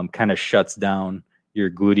kind of shuts down your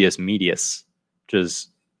gluteus medius, which is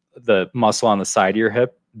the muscle on the side of your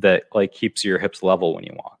hip that like keeps your hips level when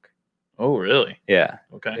you walk. Oh, really? Yeah.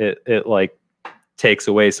 Okay. It like takes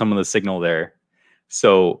away some of the signal there.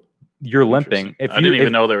 So you're limping. I didn't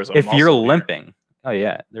even know there was a muscle you're here. limping. Oh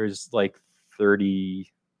yeah. There's like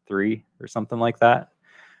 33 or something like that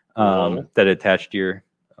that attached to your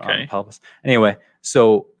pelvis. Anyway,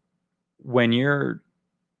 so when you're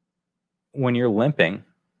limping,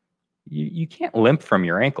 you can't limp from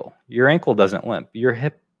your ankle. Your ankle doesn't limp. Your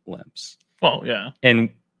hip limps. Well, yeah. And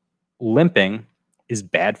limping is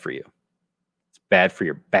bad for you. It's bad for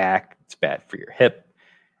your back. It's bad for your hip.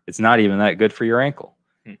 It's not even that good for your ankle.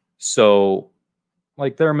 So,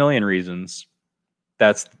 like, there are a million reasons.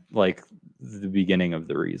 That's like the beginning of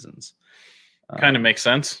the reasons. Kind of makes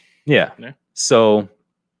sense. Yeah. So,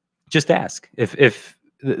 just ask if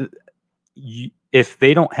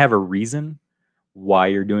they don't have a reason why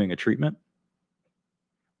you're doing a treatment,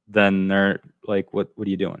 then they're like, what are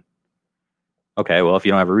you doing? Okay, well, if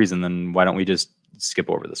you don't have a reason, then why don't we just skip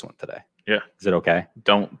over this one today? Yeah. Is it okay?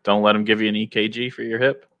 Don't let them give you an EKG for your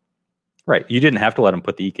hip. Right. You didn't have to let them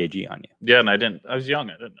put the EKG on you. Yeah, and I didn't. I was young.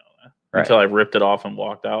 I didn't know that. Right. Until I ripped it off and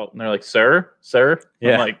walked out. And they're like, sir?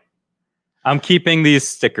 Yeah. I'm like, I'm keeping these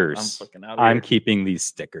stickers. I'm fucking out of here. I'm keeping these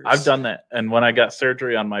stickers. I've done that. And when I got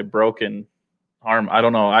surgery on my broken arm, I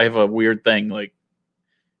don't know. I have a weird thing. Like,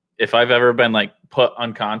 if I've ever been like put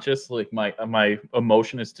unconscious, like my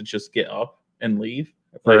emotion is to just get up and leave.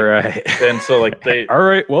 Like, right. And so like they all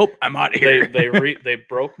right, well, I'm out of here. They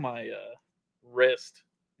broke my wrist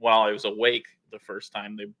while I was awake the first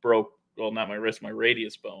time. They broke, well, not my wrist, my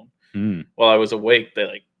radius bone. While I was awake, they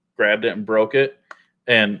like grabbed it and broke it.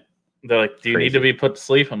 And they're like, do you need to be put to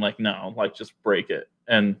sleep? I'm like, no, like just break it.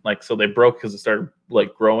 And like, so they broke because it started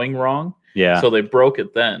like growing wrong. Yeah. So they broke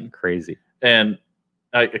it then. Crazy. And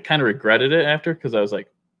I kind of regretted it after, because I was like,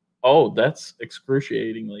 oh, that's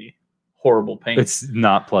excruciating horrible pain. It's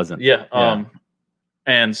not pleasant. Yeah.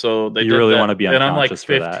 And so they you really want to be unconscious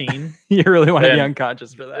and I'm like 15. You really want to be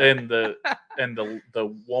unconscious for that. And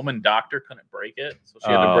the woman doctor couldn't break it, so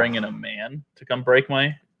she had to bring in a man to come break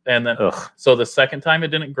my. And then so the second time it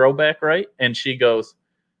didn't grow back right, and she goes,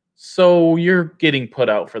 "So you're getting put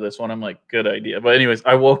out for this one." I'm like, "Good idea." But anyways,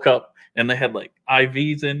 I woke up and they had like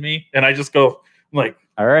IVs in me, and I just go like,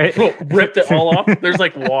 all right, ripped it all off. There's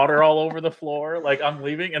like water all over the floor. Like I'm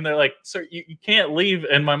leaving, and they're like, "Sir, you can't leave."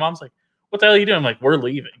 And my mom's like, "What the hell are you doing?" I'm like, "We're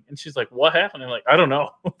leaving." And she's like, "What happened?" I'm like, "I don't know."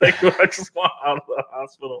 Like, I just want out of the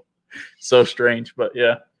hospital. So strange, but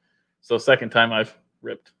yeah. So second time I've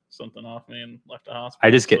ripped something off me and left the hospital.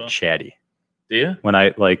 I just get chatty. Do you? When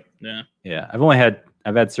I like, yeah.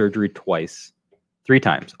 I've had surgery twice, 3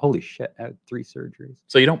 times. Holy shit! I had 3 surgeries.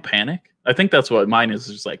 So you don't panic? I think that's what mine is.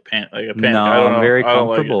 Just like a panic. No, I'm very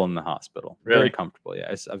comfortable in the hospital. Really? Very comfortable.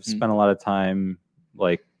 Yeah, I've spent a lot of time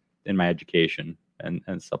like in my education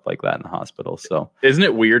and stuff like that in the hospital. So isn't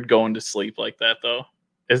it weird going to sleep like that though?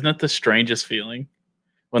 Isn't it the strangest feeling?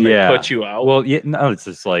 when they put you out. Well, yeah, no, it's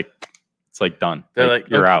just like done. They're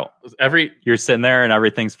you're out. You're sitting there and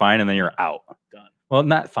everything's fine, and then you're out. Done. Well,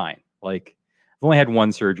 not fine. Like I've only had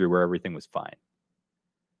one surgery where everything was fine.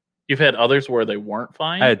 You've had others where they weren't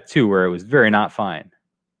fine? I had two where it was very not fine.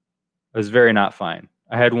 It was very not fine.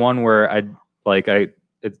 I had one where I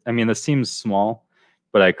mean, this seems small,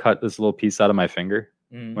 but I cut this little piece out of my finger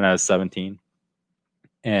when I was 17.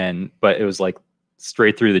 But it was like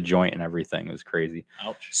straight through the joint and everything. It was crazy.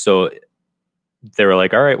 Ouch. So they were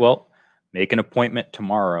like, all right, well, make an appointment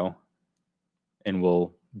tomorrow and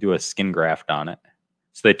we'll do a skin graft on it.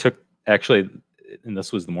 So they took, actually, and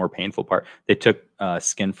this was the more painful part, they took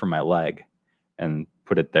skin from my leg and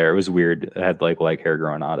put it there. It was weird. I had like leg hair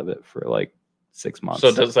growing out of it for like 6 months.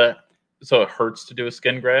 So it hurts to do a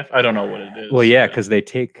skin graft? I don't know what it is. Well, yeah, because they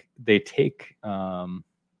take they took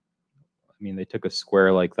a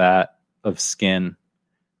square like that of skin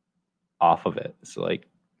off of it. So like,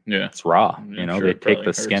 yeah, it's raw, they take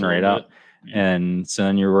the skin right out. Yeah. And so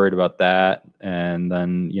then you're worried about that. And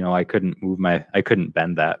then, I couldn't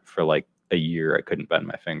bend that for like a year. I couldn't bend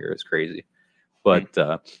my finger. It was crazy. But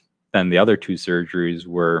then the other two surgeries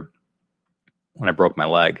were when I broke my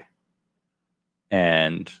leg.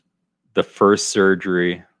 And the first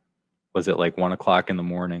surgery was at like 1:00 in the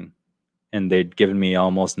morning. And they'd given me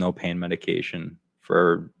almost no pain medication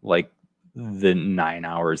for like the 9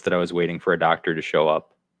 hours that I was waiting for a doctor to show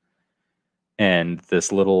up. And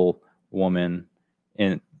this little woman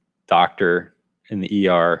and doctor in the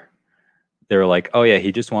ER, they were like, oh yeah,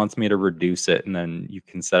 he just wants me to reduce it. And then you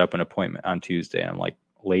can set up an appointment on Tuesday. I'm like,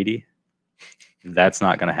 lady, that's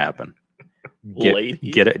not going to happen.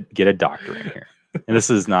 Get a doctor in here. And this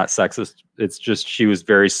is not sexist. It's just, she was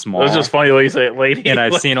very small. It's just funny the way you say it, lady. And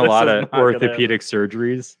I've seen a lot of orthopedic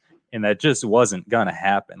surgeries, and that just wasn't going to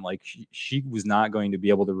happen. Like she was not going to be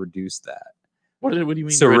able to reduce that. What do you mean?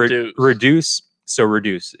 So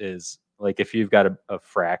reduce is like if you've got a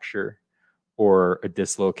fracture or a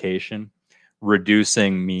dislocation,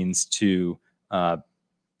 reducing means to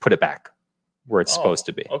put it back where it's supposed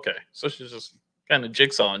to be. Okay. So she's just kind of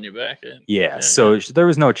jigsawing you back in. Yeah. So there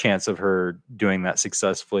was no chance of her doing that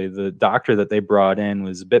successfully. The doctor that they brought in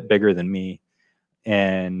was a bit bigger than me,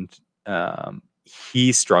 and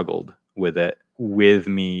he struggled with it with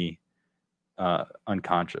me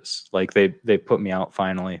unconscious. Like they put me out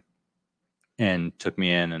finally and took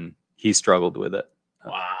me in, and he struggled with it.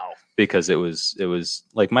 Wow. Because it was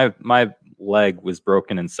like my leg was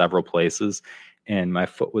broken in several places, and my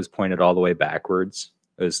foot was pointed all the way backwards.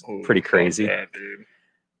 It was pretty crazy. Bad, dude.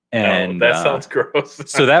 And no, that sounds gross.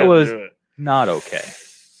 So that was not okay.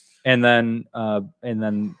 And then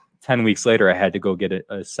 10 weeks later, I had to go get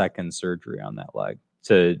a second surgery on that leg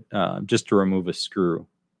to just to remove a screw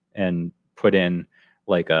and put in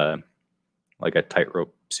like a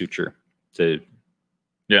tightrope suture to.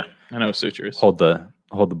 Yeah, I know sutures. Hold the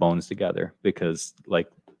bones together, because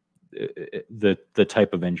like the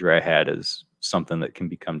type of injury I had is something that can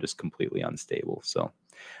become just completely unstable. So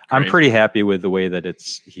I'm pretty happy with the way that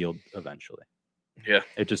it's healed eventually. Yeah.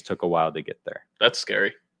 It just took a while to get there. That's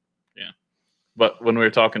scary. Yeah. But when we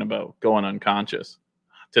were talking about going unconscious,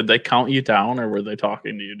 did they count you down, or were they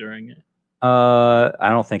talking to you during it? I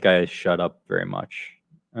don't think I shut up very much.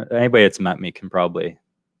 Anybody that's met me can probably,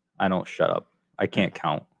 I don't shut up. I can't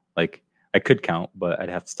count. Like I could count, but I'd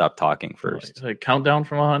have to stop talking first. Like count down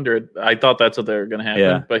from 100. I thought that's what they were going to happen.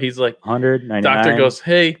 Yeah. But he's like, 199. Doctor goes,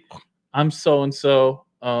 hey, I'm so-and-so.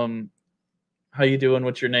 How you doing?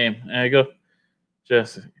 What's your name? And I go,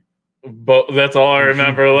 Jesse. But that's all I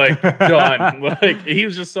remember. Like, done. Like, he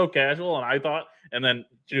was just so casual, and I thought, and then,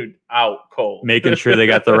 dude, out cold. Making sure they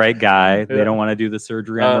got the right guy. Yeah. They don't want to do the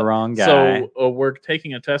surgery on the wrong guy. So we're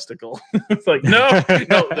taking a testicle. It's like, no,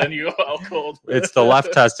 then you go out cold. It's the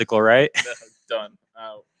left testicle, right? No, done.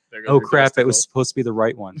 Out. Oh, crap. Testicle. It was supposed to be the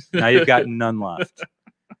right one. Now you've got none left.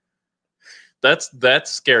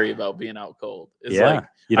 That's scary about being out cold. It's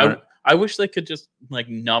like, I wish they could just like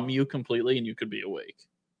numb you completely and you could be awake.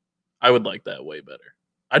 I would like that way better.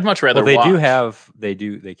 I'd much rather. Well,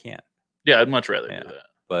 they can. Yeah, I'd much rather do that.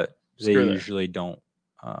 But they usually don't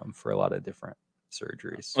for a lot of different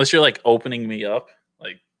surgeries. Unless you're like opening me up,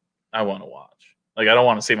 like I want to watch. Like I don't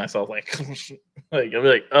want to see myself like like I'll be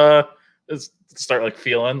like let's start like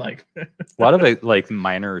feeling like a lot of it, like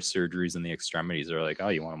minor surgeries in the extremities are like, oh,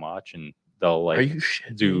 you want to watch, and they'll like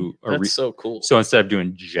do that's so cool. So instead of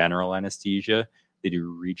doing general anesthesia, they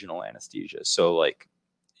do regional anesthesia. So like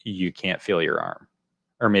you can't feel your arm,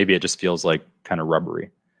 or maybe it just feels like kind of rubbery.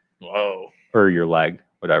 Whoa. Or your leg,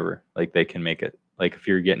 whatever. Like they can make it like if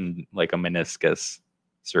you're getting like a meniscus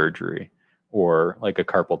surgery or like a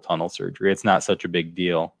carpal tunnel surgery. It's not such a big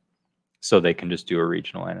deal. So they can just do a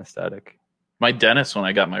regional anesthetic. My dentist, when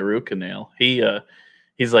I got my root canal, he's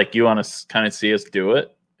like, you want to kind of see us do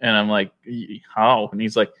it? And I'm like, how? And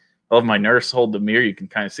he's like, I'll have my nurse hold the mirror. You can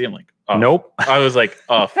kind of see. I'm like, oh. Nope. I was like,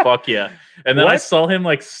 oh, fuck yeah. And then I saw him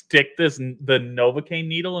like stick the Novocaine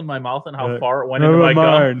needle in my mouth and how far it went into my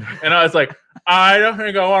gum. And I was like, I don't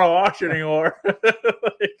think I want to watch anymore.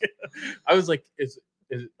 I was like,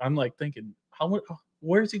 I'm like thinking,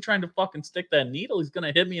 where is he trying to fucking stick that needle? He's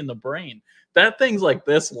gonna hit me in the brain. That thing's like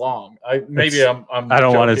this long. I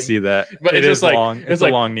don't want to see that. But it's just like long. It's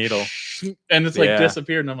like, a long needle. And it's like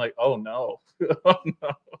disappeared. And I'm like, oh no. Oh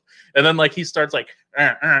no. And then like he starts like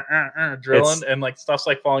drilling and like stuff's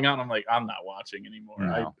like falling out. And I'm like, I'm not watching anymore.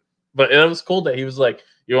 No. But it was cool that he was like,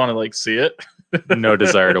 you want to like see it? No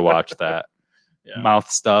desire to watch that. Yeah. Mouth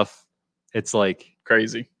stuff. It's like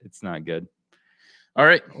crazy. It's not good. All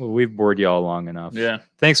right. Well, we've bored you all long enough. Yeah.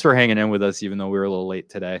 Thanks for hanging in with us, even though we were a little late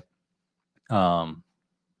today. I'm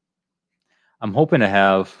hoping to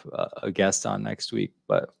have a guest on next week,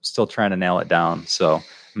 but still trying to nail it down. So I'm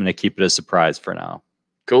going to keep it a surprise for now.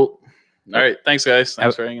 Cool. All right. Thanks, guys.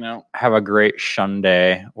 Thanks for hanging out. Have a great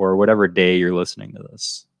Sunday or whatever day you're listening to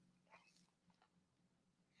this.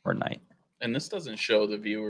 Or night. And this doesn't show the viewer.